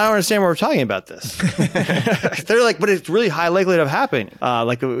 well, I don't understand why we're talking about this. They're like, but it's really high likelihood of happening.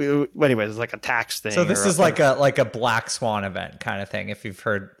 Anyways, it's like a tax thing. So this is like a black swan event kind of thing, if you've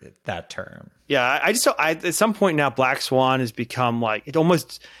heard that term. Yeah, at some point now, black swan has become like,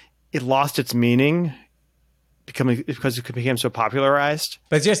 it lost its meaning because it became so popularized.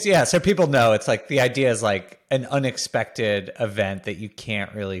 But so people know, it's like the idea is like an unexpected event that you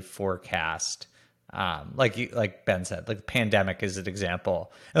can't really forecast. Like Ben said, like the pandemic is an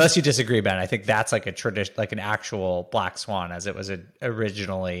example. Unless you disagree, Ben, I think that's like a tradition, like an actual black swan as it was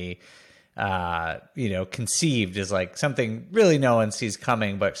originally, conceived as like something really no one sees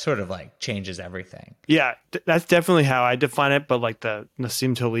coming, but sort of like changes everything. Yeah, that's definitely how I define it. But like the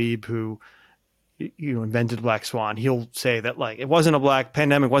Nassim Taleb, who invented black swan, he'll say that like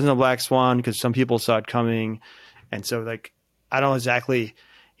pandemic wasn't a black swan because some people saw it coming, and so like I don't exactly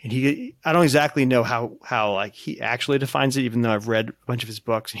know how like he actually defines it, even though I've read a bunch of his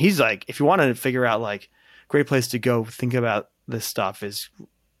books. And he's like, if you want to figure out like great place to go think about this stuff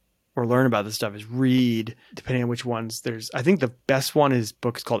or learn about this stuff is read, depending on which ones. I think the best one is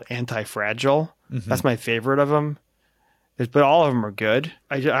books called Anti-Fragile. Mm-hmm. That's my favorite of them. But all of them are good.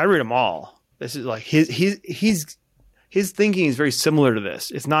 I read them all. This is like his thinking is very similar to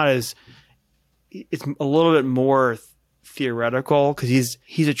this. It's a little bit more theoretical because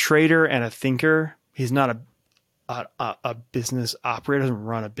he's a trader and a thinker. He's not a business operator. Doesn't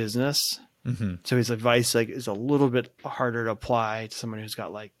run a business. Mm-hmm. So his advice like is a little bit harder to apply to someone who's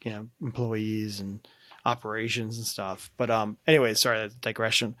got like employees and operations and stuff. But anyway, sorry, that's a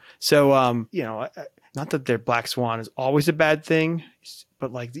digression. So not that their black swan is always a bad thing,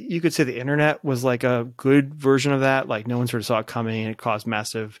 but like you could say the internet was like a good version of that. Like no one sort of saw it coming and it caused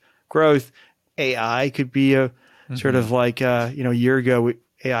massive growth. AI could be a sort of like, a year ago,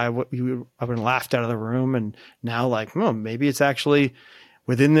 AI, I've been laughed out of the room. And now like, maybe it's actually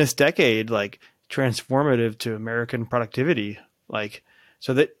within this decade, like transformative to American productivity. Like,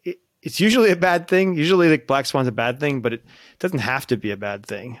 so that it's usually a bad thing. Usually like black swan's a bad thing, but it doesn't have to be a bad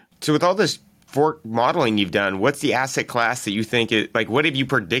thing. So with all this modeling you've done, what's the asset class that you think what have you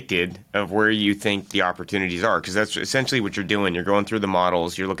predicted of where you think the opportunities are? Because that's essentially what you're doing. You're going through the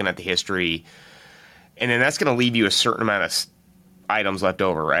models, you're looking at the history, and then that's going to leave you a certain amount of items left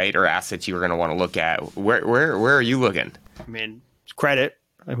over, right? Or assets you were going to want to look at. Where are you looking? I mean, credit.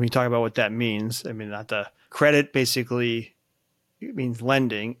 When you talk about what that means, I mean, not the credit basically it means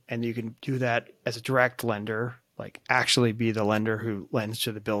lending, and you can do that as a direct lender, like actually be the lender who lends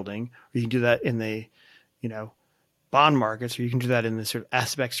to the building. Or you can do that in the, bond markets, or you can do that in the sort of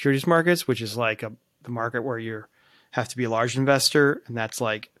asset-backed securities markets, which is like the market where you have to be a large investor, and that's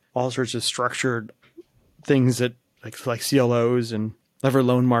like all sorts of structured things that like CLOs and levered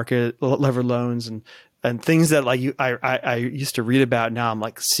loans and things that like I used to read about. Now I'm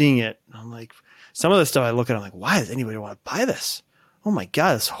like seeing it. And I'm like, some of the stuff I look at, I'm like, why does anybody want to buy this? Oh my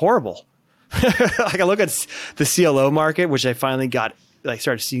God, it's horrible. Like I look at the CLO market, which I finally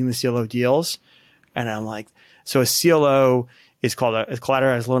started seeing the CLO deals. And I'm like, so a CLO is called a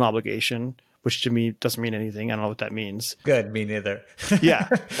collateralized loan obligation, which to me doesn't mean anything. I don't know what that means. Good, me neither. Yeah.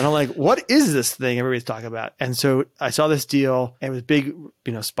 And I'm like, what is this thing everybody's talking about? And so I saw this deal, and it was big,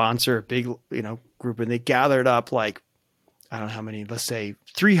 sponsor, big, group, and they gathered up like, I don't know how many, let's say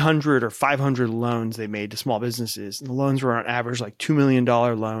 300 or 500 loans they made to small businesses. And the loans were on average like $2 million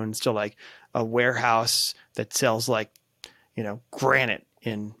loans to like a warehouse that sells like, granite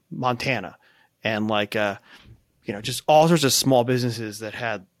in Montana, and like, just all sorts of small businesses that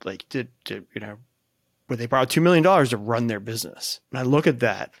had like, where they borrowed $2 million to run their business. And I look at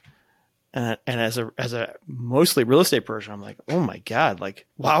that, and as a mostly real estate person, I'm like, oh my God, like,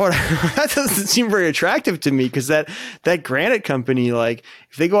 why would that doesn't seem very attractive to me, because that granite company, like,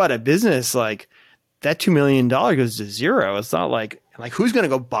 if they go out of business, like that $2 million goes to zero. It's not like who's going to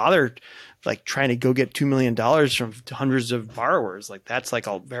go bother like trying to go get $2 million from hundreds of borrowers? Like that's like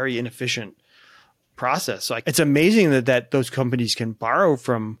a very inefficient process. So it's amazing that those companies can borrow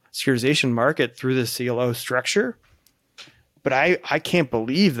from securitization market through the CLO structure. But I can't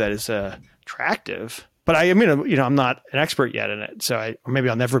believe that it's attractive. But I'm not an expert yet in it, or maybe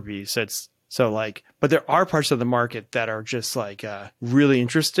I'll never be. But there are parts of the market that are just like really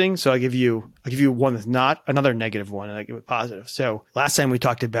interesting. So I'll give you one that's not another negative one, and I give it positive. So last time we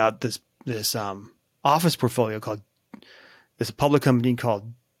talked about this office portfolio called there's a public company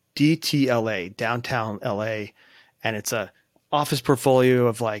called DTLA, Downtown LA, and it's a office portfolio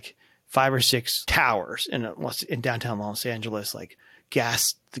of like 5 or 6 towers in downtown Los Angeles, like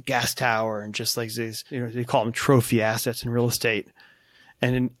the gas tower, and just like these, they call them trophy assets in real estate.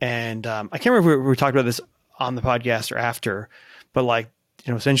 And I can't remember if we talked about this on the podcast or after, but like,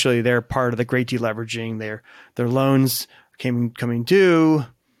 essentially they're part of the great deleveraging. Their loans coming due,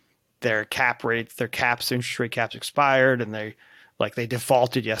 their interest rate caps expired, and they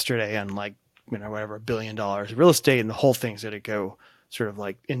defaulted yesterday on like, whatever, $1 billion of real estate, and the whole thing's going to go sort of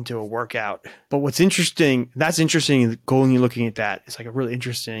like into a workout. But what's interesting, going and looking at that, it's like a really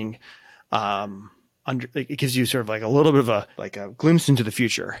interesting, it gives you sort of like a little bit of a glimpse into the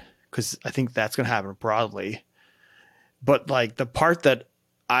future. because I think that's going to happen broadly. But like the part that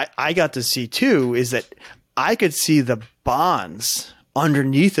I got to see too is that I could see the bonds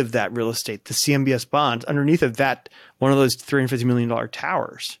underneath of that real estate, the CMBS bonds underneath of that, one of those $350 million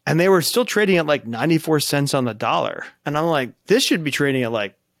towers. And they were still trading at like 94 cents on the dollar. And I'm like, this should be trading at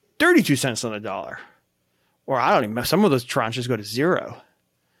like 32 cents on the dollar. Or I don't even know, some of those tranches go to zero.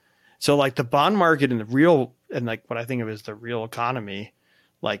 So like the bond market and the real, and like what I think of as the real economy,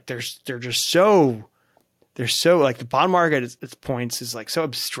 like they're so like the bond market at its points is like so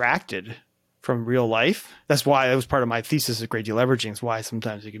abstracted from real life. That's why it was part of my thesis of great deleveraging. Is why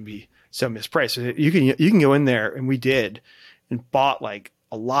sometimes it can be so mispriced. So you can go in there, and we did, and bought like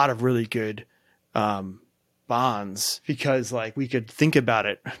a lot of really good bonds because like we could think about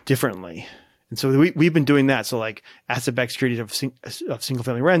it differently. And so we've been doing that. So like asset-backed securities of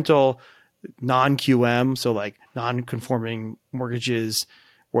single-family rental, non-QM, so like non-conforming mortgages,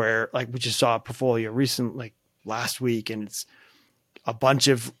 where like we just saw a portfolio like last week, and it's a bunch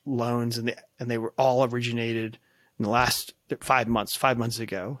of loans, and they were all originated in the last 5 months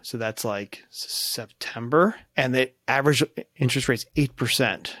ago. So that's like September, and the average interest rate's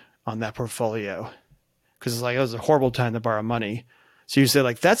 8% on that portfolio because it's like it was a horrible time to borrow money. So you say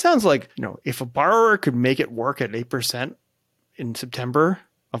like that sounds like, you know, if a borrower could make it work at 8% in September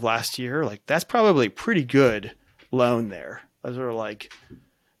of last year, like that's probably a pretty good loan there. Those are like,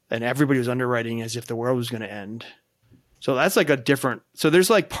 and everybody was underwriting as if the world was going to end. So that's like a different, so there's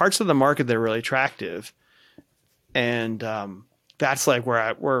like parts of the market that are really attractive. And that's like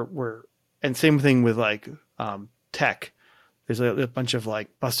where we're, and same thing with like tech. There's a bunch of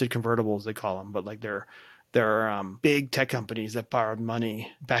like busted convertibles, they call them, but like they're big tech companies that borrowed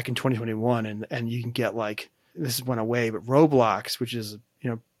money back in 2021. And you can get like, this went away, but Roblox, which is, you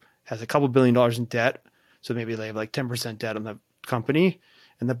know, has a couple $1 billion in debt. So maybe they have like 10% debt on the company.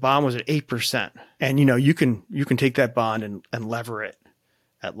 And the bond was at 8%. And, you know, you can take that bond and lever it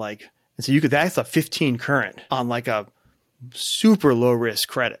at like, and so that's a 15 current on like a super low risk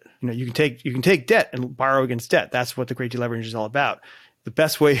credit. You know, you can take debt and borrow against debt. That's what the great deleveraging is all about.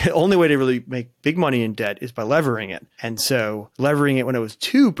 The only way to really make big money in debt is by levering it. And so levering it when it was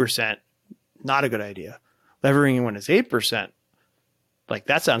 2%, not a good idea. Levering it when it's 8%, like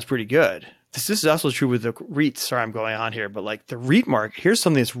that sounds pretty good. This is also true with the REITs. Sorry, I'm going on here, but like the REIT market, here's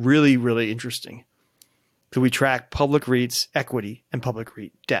something that's really, really interesting. So we track public REITs equity and public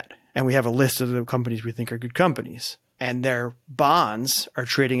REIT debt. And we have a list of the companies we think are good companies. And their bonds are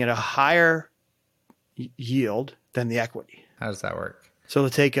trading at a higher yield than the equity. How does that work? So they'll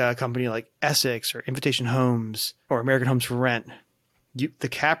take a company like Essex or Invitation Homes or American Homes for Rent. The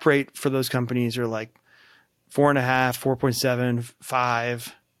cap rate for those companies are like 4.5, 4.7,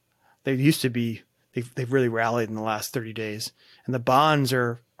 5. They used to be, they've really rallied in the last 30 days. And the bonds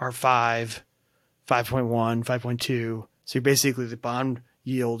are 5, 5.1, 5.2. So basically the bond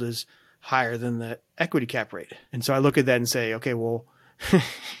yield is higher than the equity cap rate. And so I look at that and say, okay, well,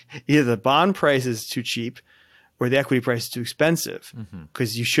 either the bond price is too cheap or the equity price is too expensive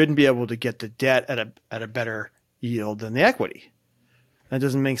because you shouldn't be able to get the debt at a better yield than the equity. That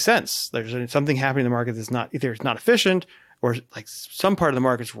doesn't make sense. There's something happening in the market that's either it's not efficient or like some part of the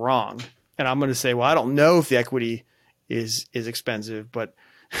market's wrong. And I'm going to say, well, I don't know if the equity is expensive, but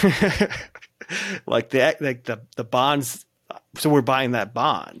like the bonds. So we're buying that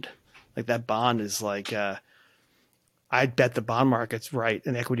bond. Like that bond is like, I'd bet the bond market's right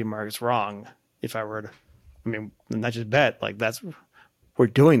and the equity market's wrong. If I were to, I mean, not just bet, like we're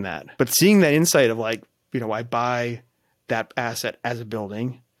doing that. But seeing that insight of like, you know, I buy that asset as a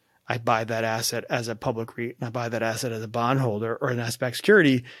building, I buy that asset as a public REIT, and I buy that asset as a bondholder or an asset-backed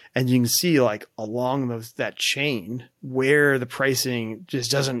security. And you can see like along that chain where the pricing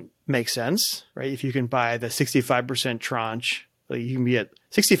just doesn't make sense, right? If you can buy the 65% tranche, like you can be at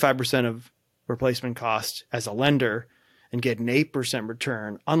 65% of replacement cost as a lender and get an 8%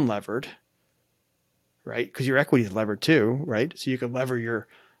 return unlevered, right? Because your equity is levered too, right? So you could lever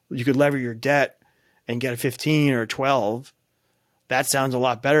your debt and get a 15 or a 12. That sounds a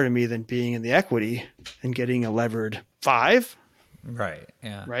lot better to me than being in the equity and getting a levered 5. Right.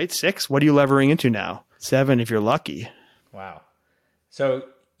 Yeah. Right. 6. What are you levering into now? 7 if you're lucky. Wow. So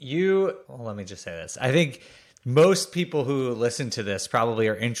let me just say this. I think most people who listen to this probably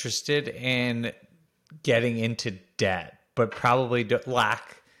are interested in getting into debt, but probably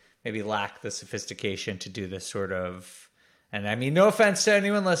lack the sophistication to do this sort of, and I mean, no offense to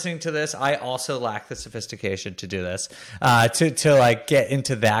anyone listening to this, I also lack the sophistication to do this, to like get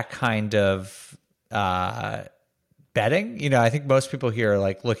into that kind of betting. You know, I think most people here are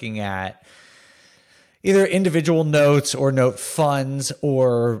like looking at, either individual notes or note funds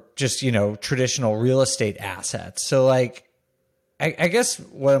or just, traditional real estate assets. So like, I guess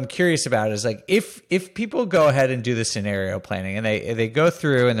what I'm curious about is like, if people go ahead and do the scenario planning and they go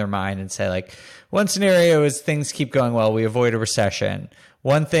through in their mind and say like, one scenario is things keep going well, we avoid a recession.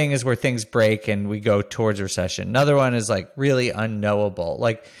 One thing is where things break and we go towards recession. Another one is like really unknowable.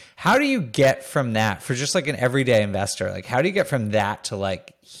 Like, how do you get from that for just like an everyday investor? Like, how do you get from that to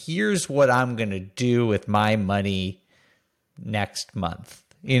like, here's what I'm going to do with my money next month?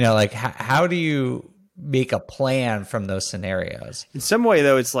 Like how do you make a plan from those scenarios? In some way,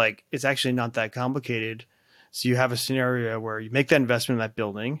 though, it's actually not that complicated. So you have a scenario where you make that investment in that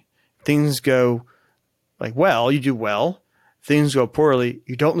building, things go like, well, you do well. Things go poorly,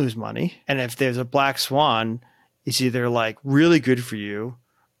 you don't lose money. And if there's a black swan, it's either like really good for you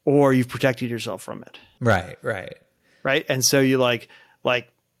or you've protected yourself from it. Right. Right. And so you like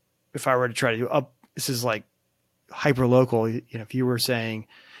if I were to try to do this is like hyper local, if you were saying,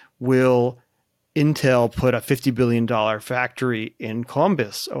 will Intel put a $50 billion factory in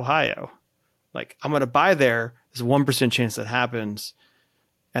Columbus, Ohio? Like, I'm going to buy there. There's a 1% chance that happens.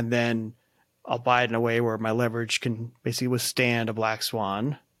 And then I'll buy it in a way where my leverage can basically withstand a black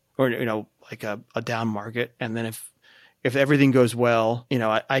swan or, like a down market. And then if everything goes well,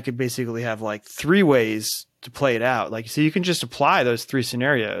 I could basically have like 3 ways to play it out. Like, so you can just apply those 3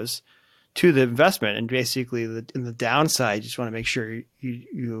 scenarios to the investment. And basically in the downside, you just want to make sure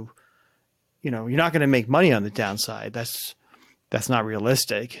you're not going to make money on the downside. That's not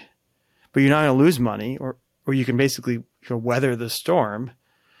realistic, but you're not going to lose money or you can basically weather the storm.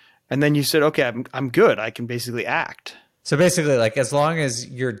 And then you said, okay, I'm good. I can basically act. So basically, like, as long as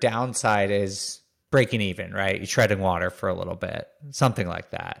your downside is breaking even, right? You're treading water for a little bit, something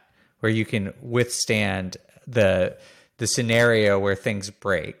like that, where you can withstand the scenario where things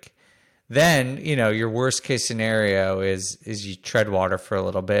break. Then, your worst case scenario is you tread water for a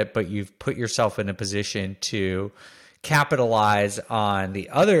little bit, but you've put yourself in a position to capitalize on the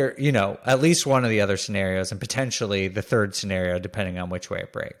other, at least one of the other scenarios and potentially the third scenario, depending on which way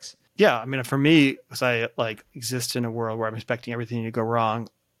it breaks. Yeah. I mean, for me, because I exist in a world where I'm expecting everything to go wrong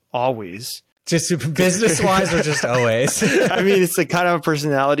always. Just business-wise or just always? I mean, it's like kind of a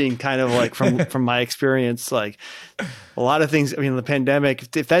personality and kind of like from my experience, like a lot of things. I mean, the pandemic,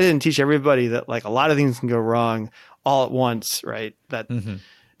 if that didn't teach everybody that like a lot of things can go wrong all at once, right? But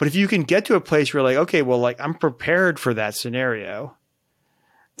if you can get to a place where like, okay, well, like I'm prepared for that scenario,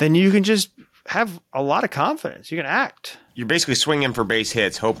 then you can just have a lot of confidence. You can act. You're basically swinging for base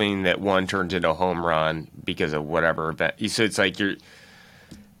hits, hoping that one turns into a home run because of whatever event. So it's like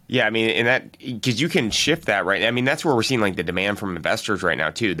yeah, I mean, and that, because you can shift that, right? I mean, that's where we're seeing like the demand from investors right now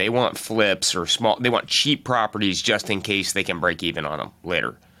too. They want flips or they want cheap properties just in case they can break even on them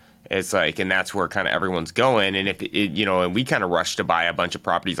later. It's like, and that's where kind of everyone's going. And if it, and we kind of rushed to buy a bunch of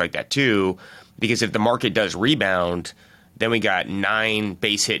properties like that too, because if the market does rebound, then we got 9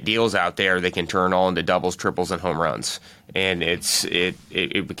 base hit deals out there that can turn all into doubles, triples, and home runs. And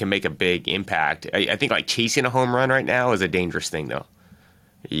it can make a big impact. I think like chasing a home run right now is a dangerous thing though.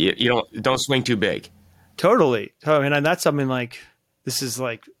 You don't swing too big. Totally. And that's something like, this is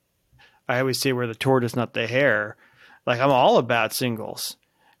like, I always say where the tortoise, not the hare. Like I'm all about singles.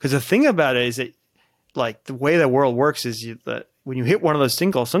 Because the thing about it is that like the way the world works is that when you hit one of those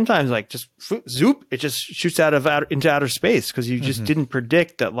singles, sometimes like just zoop, it just shoots into outer space because you just didn't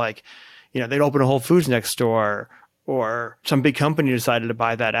predict that like, they'd open a Whole Foods next door or some big company decided to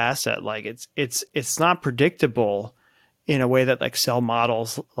buy that asset. Like it's not predictable in a way that like sell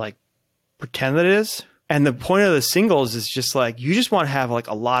models like pretend that it is. And the point of the singles is just like, you just want to have like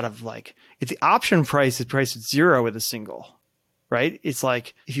a lot of like, if the option price is priced at 0 with a single, right? It's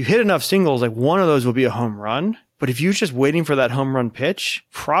like, if you hit enough singles, like one of those will be a home run. But if you're just waiting for that home run pitch,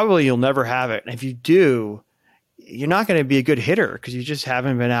 probably you'll never have it. And if you do, you're not going to be a good hitter because you just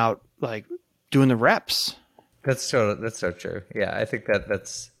haven't been out like doing the reps. That's so true. Yeah, I think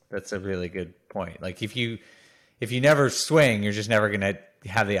that's a really good point. Like if you never swing, you're just never going to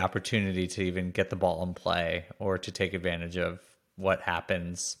have the opportunity to even get the ball in play or to take advantage of what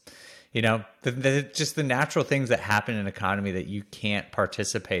happens. Just the natural things that happen in an economy that you can't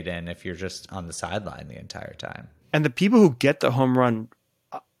participate in if you're just on the sideline the entire time. And the people who get the home run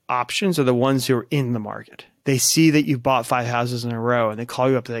options are the ones who are in the market. They see that you bought 5 houses in a row and they call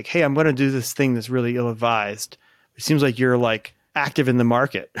you up. They're like, hey, I'm going to do this thing that's really ill-advised. It seems like you're like active in the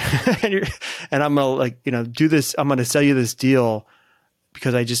market and I'm going to do this. I'm going to sell you this deal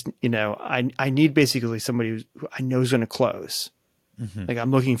because I just, I need basically somebody who I know is going to close. Like I'm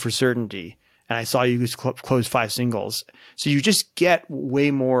looking for certainty. and I saw you just close 5 singles. So you just get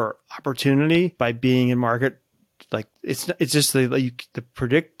way more opportunity by being in market. Like it's just the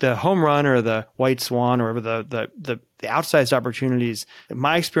predict the home run or the white swan or the outsized opportunities. In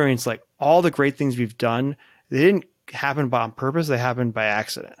my experience, like all the great things we've done, they didn't happen on purpose. They happened by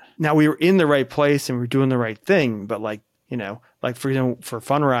accident. Now we were in the right place and we were doing the right thing, but like for example, for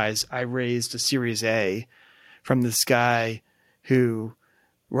Fundrise, I raised a Series A from this guy who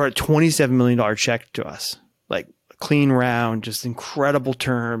wrote a $27 million check to us, like a clean round, just incredible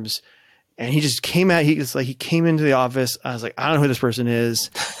terms. And he just came out. He came into the office. I was like, I don't know who this person is.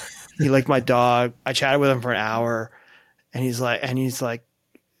 He liked my dog. I chatted with him for an hour, and he's like,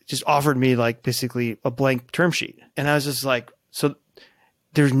 just offered me like basically a blank term sheet. And I was just like, so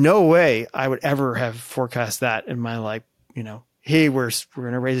there's no way I would ever have forecast that in my like, hey, we're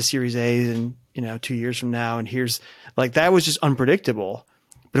going to raise a Series A in 2 years from now, and here's like that was just unpredictable.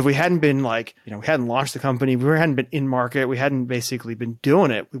 But if we hadn't been like, we hadn't launched the company, we hadn't been in market, we hadn't basically been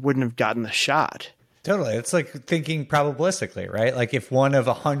doing it, we wouldn't have gotten the shot. Totally. It's like thinking probabilistically, right? Like if one of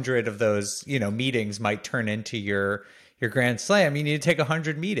 100 of those, meetings might turn into your grand slam, you need to take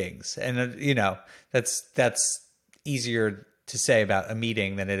 100 meetings. And, that's easier to say about a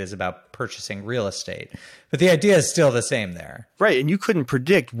meeting than it is about purchasing real estate. But the idea is still the same there. Right. And you couldn't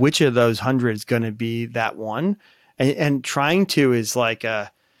predict which of those 100 is going to be that one. And trying to is like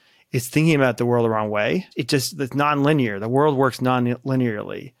it's thinking about the world the wrong way. It's nonlinear. The world works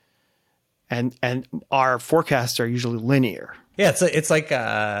non-linearly. And our forecasts are usually linear. Yeah, it's like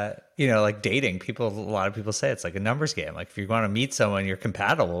like dating. A lot of people say it's like a numbers game. Like if you want to meet someone you're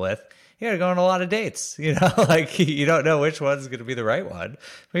compatible with, you got to go on a lot of dates. Like you don't know which one's going to be the right one,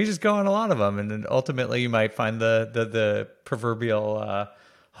 but you just go on a lot of them, and then ultimately you might find the proverbial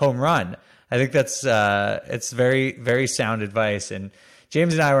home run. I think that's it's very, very sound advice. And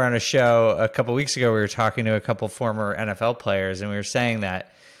James and I were on a show a couple of weeks ago. We were talking to a couple former NFL players, and we were saying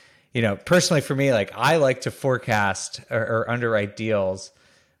that, personally for me, like I like to forecast or underwrite deals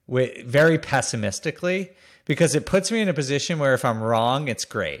very pessimistically, because it puts me in a position where if I'm wrong, it's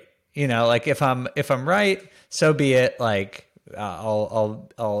great. Like if I'm right, so be it. Like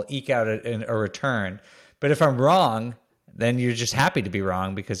I'll eke out a return. But if I'm wrong, then you're just happy to be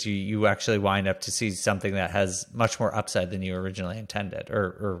wrong, because you actually wind up to see something that has much more upside than you originally intended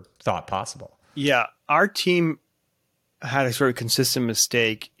or thought possible. Yeah. Our team had a sort of consistent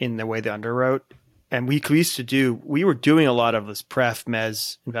mistake in the way they underwrote. And we were doing a lot of this pref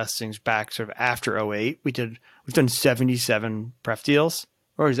mezz investing back sort of after 2008. We've done 77 pref deals,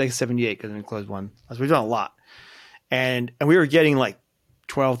 or it was like 78 because we closed one. So we've done a lot. And we were getting like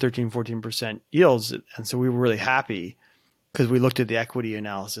 12, 13, 14% yields. And so we were really happy, because we looked at the equity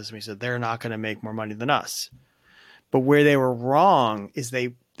analysis and we said, they're not going to make more money than us. But where they were wrong is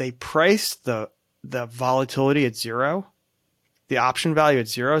they priced the volatility at zero, the option value at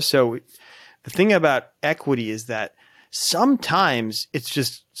zero. So the thing about equity is that sometimes it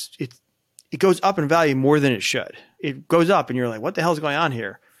goes up in value more than it should. It goes up and you're like, what the hell is going on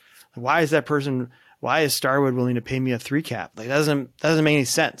here? Why is Starwood willing to pay me a 3 cap? Like that doesn't make any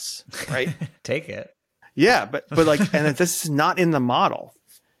sense, right? Take it. Yeah, but like, and this is not in the model.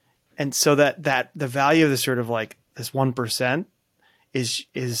 And so that the value of this sort of like this 1% is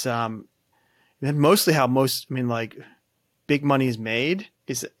mostly how big money is made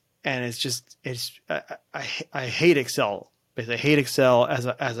and I hate Excel. Because I hate Excel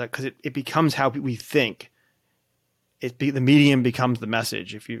because it becomes how we think. The medium becomes the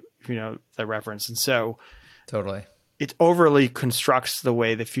message, if you know the reference. And so totally, it overly constructs the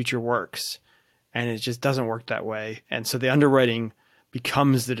way the future works. And it just doesn't work that way. And so the underwriting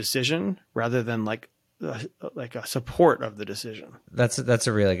becomes the decision rather than like a support of the decision. That's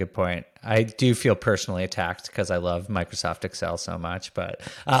a really good point. I do feel personally attacked because I love Microsoft Excel so much, but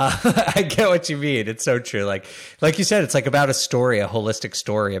I get what you mean. It's so true. Like you said, it's like about a story, a holistic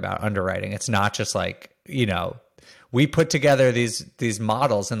story about underwriting. It's not just like, we put together these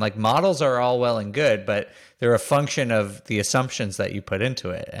models, and like models are all well and good, but they're a function of the assumptions that you put into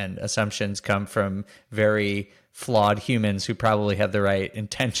it. And assumptions come from very flawed humans who probably have the right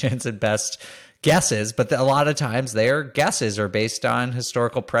intentions and best guesses, but a lot of times their guesses are based on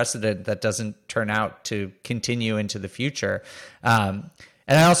historical precedent that doesn't turn out to continue into the future.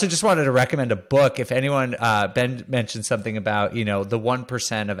 And I also just wanted to recommend a book. If anyone, Ben mentioned something about, the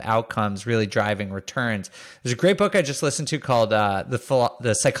 1% of outcomes really driving returns. There's a great book I just listened to called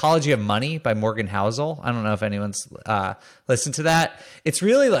The Psychology of Money by Morgan Housel. I don't know if anyone's listened to that. It's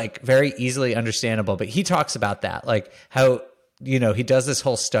really like very easily understandable, but he talks about that, like how he does this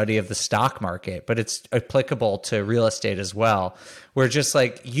whole study of the stock market, but it's applicable to real estate as well, where just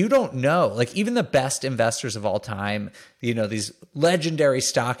like, you don't know, like even the best investors of all time, these legendary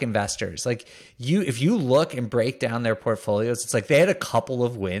stock investors, like if you look and break down their portfolios, it's like they had a couple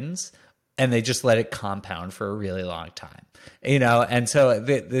of wins and they just let it compound for a really long time, and so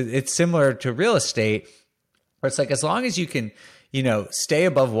it's similar to real estate, where it's like, as long as you can, stay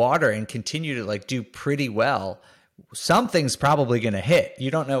above water and continue to like do pretty well, something's probably going to hit. You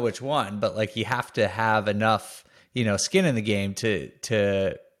don't know which one, but like you have to have enough, skin in the game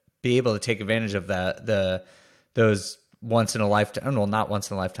to be able to take advantage of those once in a lifetime. Well, not once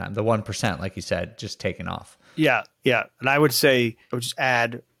in a lifetime. The 1%, like you said, just taking off. Yeah, yeah. And I would just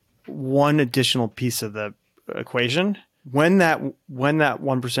add one additional piece of the equation. When that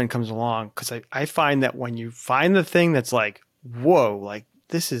 1% comes along, because I find that when you find the thing that's like, whoa, like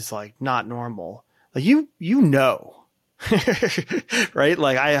this is like not normal. Like right?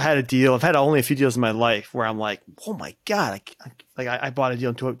 Like I had a deal. I've had only a few deals in my life where I'm like, oh my God. I bought a deal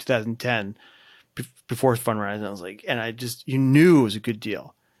in 2010 before fundraising. I was like, and I just, knew it was a good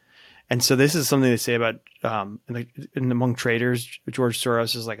deal. And so this is something they say about, among traders. George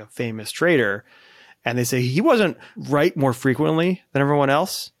Soros is like a famous trader. And they say he wasn't right more frequently than everyone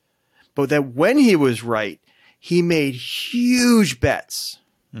else, but that when he was right, he made huge bets.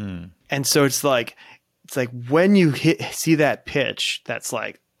 And so it's like when you see that pitch, that's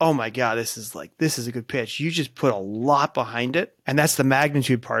like, oh my God, this is a good pitch. You just put a lot behind it. And that's the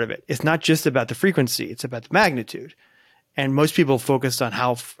magnitude part of it. It's not just about the frequency. It's about the magnitude. And most people focus on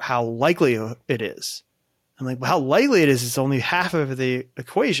how likely it is. I'm like, well, how likely it is only half of the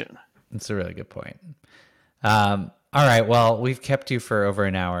equation. That's a really good point. All right. Well, we've kept you for over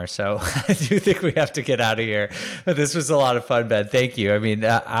an hour, so I do think we have to get out of here. But this was a lot of fun, Ben. Thank you. I mean,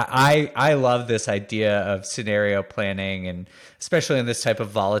 I love this idea of scenario planning, and especially in this type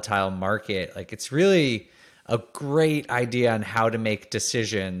of volatile market. Like, it's really a great idea on how to make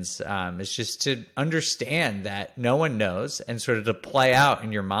decisions. It's just to understand that no one knows, and sort of to play out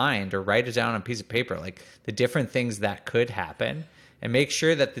in your mind or write it down on a piece of paper, like the different things that could happen, and make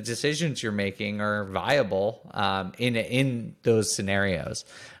sure that the decisions you're making are viable in those scenarios.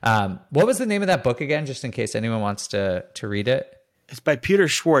 What was the name of that book again, just in case anyone wants to read it? It's by Peter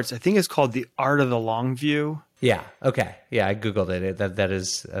Schwartz. I think it's called The Art of the Long View. Yeah. Okay. Yeah, I Googled it.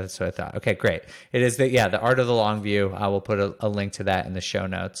 That's what I thought. Okay, great. It is The Art of the Long View. I will put a link to that in the show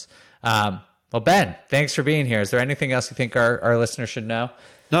notes. Well, Ben, thanks for being here. Is there anything else you think our listeners should know?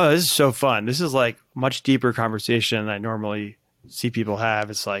 No, this is so fun. This is like much deeper conversation than I normally see people have.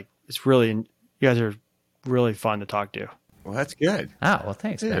 It's like, you guys are really fun to talk to. Well, that's good. Oh, well,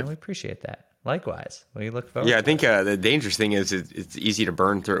 thanks, man. We appreciate that. Likewise. We look forward to I think the dangerous thing is it's easy to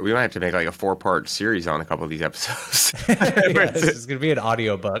burn through. We might have to make like a 4-part series on a couple of these episodes. This is going to be an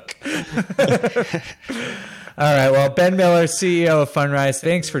audiobook. All right. Well, Ben Miller, CEO of Fundrise,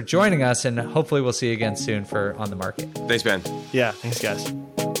 thanks for joining us, and hopefully we'll see you again soon for On the Market. Thanks, Ben. Yeah. Thanks, guys.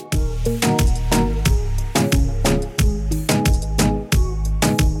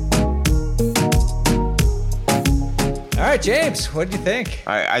 All right, James, what do you think?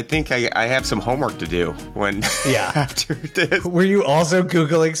 I think I have some homework to do after this. Were you also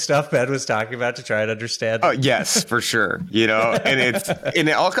Googling stuff Ben was talking about to try and understand? Oh, yes, for sure. And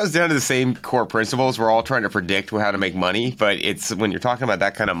it all comes down to the same core principles. We're all trying to predict how to make money, but it's when you're talking about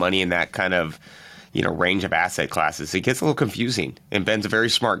that kind of money and that kind of range of asset classes, it gets a little confusing. And Ben's a very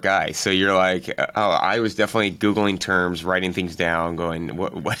smart guy, so you're like, oh, I was definitely Googling terms, writing things down, going,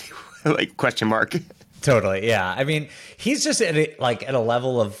 what like question mark. Totally. Yeah. I mean, he's just at a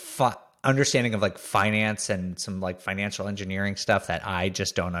level of understanding of like finance and some like financial engineering stuff that I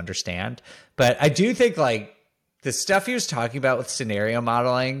just don't understand. But I do think like the stuff he was talking about with scenario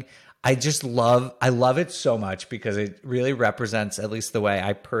modeling, I love it so much because it really represents at least the way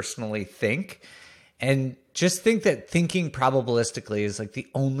I personally think. And just think that thinking probabilistically is like the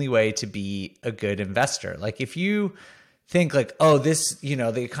only way to be a good investor. Like if you think like, oh, this,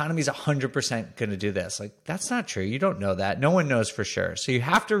 the economy is 100% going to do this. Like, that's not true. You don't know that. No one knows for sure. So you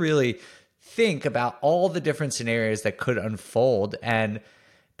have to really think about all the different scenarios that could unfold and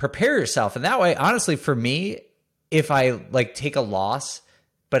prepare yourself. And that way, honestly, for me, if I like take a loss,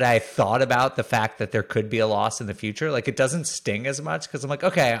 but I thought about the fact that there could be a loss in the future, like it doesn't sting as much because I'm like,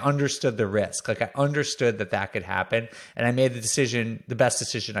 okay, I understood the risk. Like I understood that could happen. And I made the best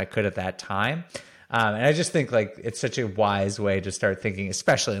decision I could at that time. And I just think like it's such a wise way to start thinking,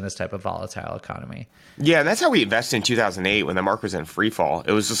 especially in this type of volatile economy. Yeah, and that's how we invested in 2008 when the market was in free fall.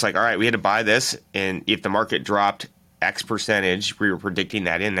 It was just like, all right, we had to buy this, and if the market dropped X percentage, we were predicting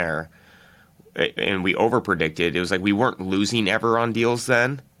that in there. and we over predicted, it was like we weren't losing ever on deals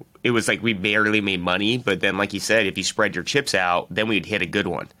then. It was like we barely made money, but then like you said, if you spread your chips out, then we'd hit a good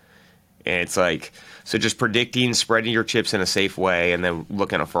one. And it's like, so just predicting, spreading your chips in a safe way, and then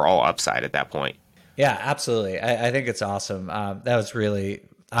looking for all upside at that point. Yeah, absolutely. I think it's awesome. That was really,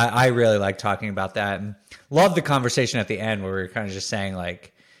 I really like talking about that, and love the conversation at the end where we were kind of just saying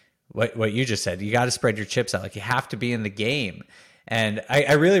like what you just said. You got to spread your chips out. Like you have to be in the game. And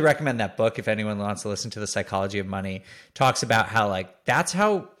I really recommend that book if anyone wants to listen to The Psychology of Money. Talks about how like that's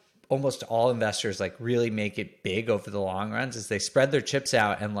how almost all investors like really make it big over the long runs, is they spread their chips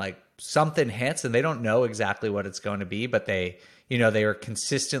out and like something hits and they don't know exactly what it's going to be, but they are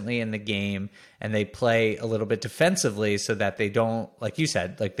consistently in the game and they play a little bit defensively so that they don't, like you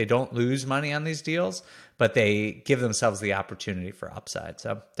said, like they don't lose money on these deals, but they give themselves the opportunity for upside.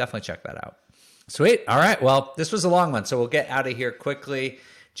 So definitely check that out. Sweet. All right. Well, this was a long one, so we'll get out of here quickly.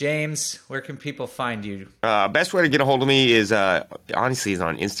 James, where can people find you? Best way to get a hold of me is honestly is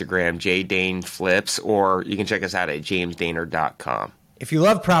on Instagram, JDaneFlips, or you can check us out at jamesdaner.com. If you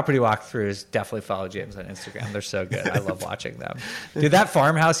love property walkthroughs, definitely follow James on Instagram. They're so good. I love watching them. Dude, that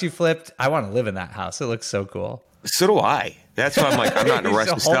farmhouse you flipped, I want to live in that house. It looks so cool. So do I. That's why I'm like, I'm not in a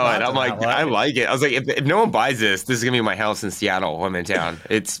rush to sell it. I'm like, I like it. I was like, if no one buys this is going to be my house in Seattle when I'm in town.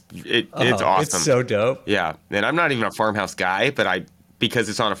 It's awesome. It's so dope. Yeah. And I'm not even a farmhouse guy, but because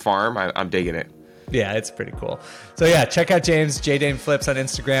it's on a farm, I'm digging it. Yeah, it's pretty cool. So yeah, check out James, JDaneFlips on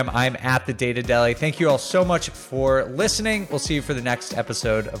Instagram. I'm at The Data Deli. Thank you all so much for listening. We'll see you for the next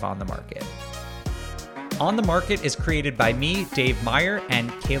episode of On the Market. On the Market is created by me, Dave Meyer,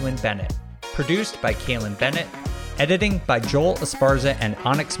 and Kaylin Bennett. Produced by Kaylin Bennett. Editing by Joel Esparza and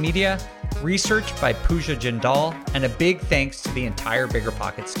Onyx Media. Research by Pooja Jindal. And a big thanks to the entire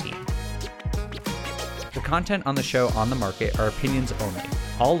BiggerPockets team. The content on the show On the Market are opinions only.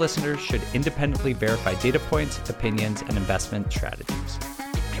 All listeners should independently verify data points, opinions, and investment strategies.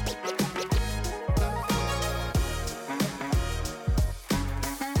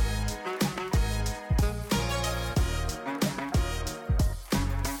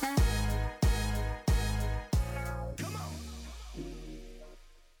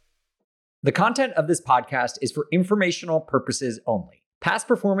 The content of this podcast is for informational purposes only. Past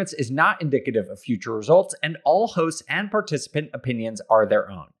performance is not indicative of future results, and all hosts and participant opinions are their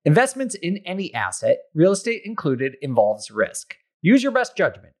own. Investments in any asset, real estate included, involves risk. Use your best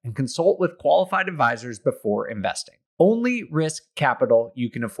judgment and consult with qualified advisors before investing. Only risk capital you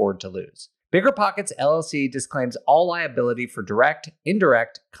can afford to lose. BiggerPockets LLC disclaims all liability for direct,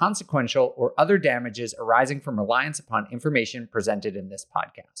 indirect, consequential, or other damages arising from reliance upon information presented in this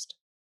podcast.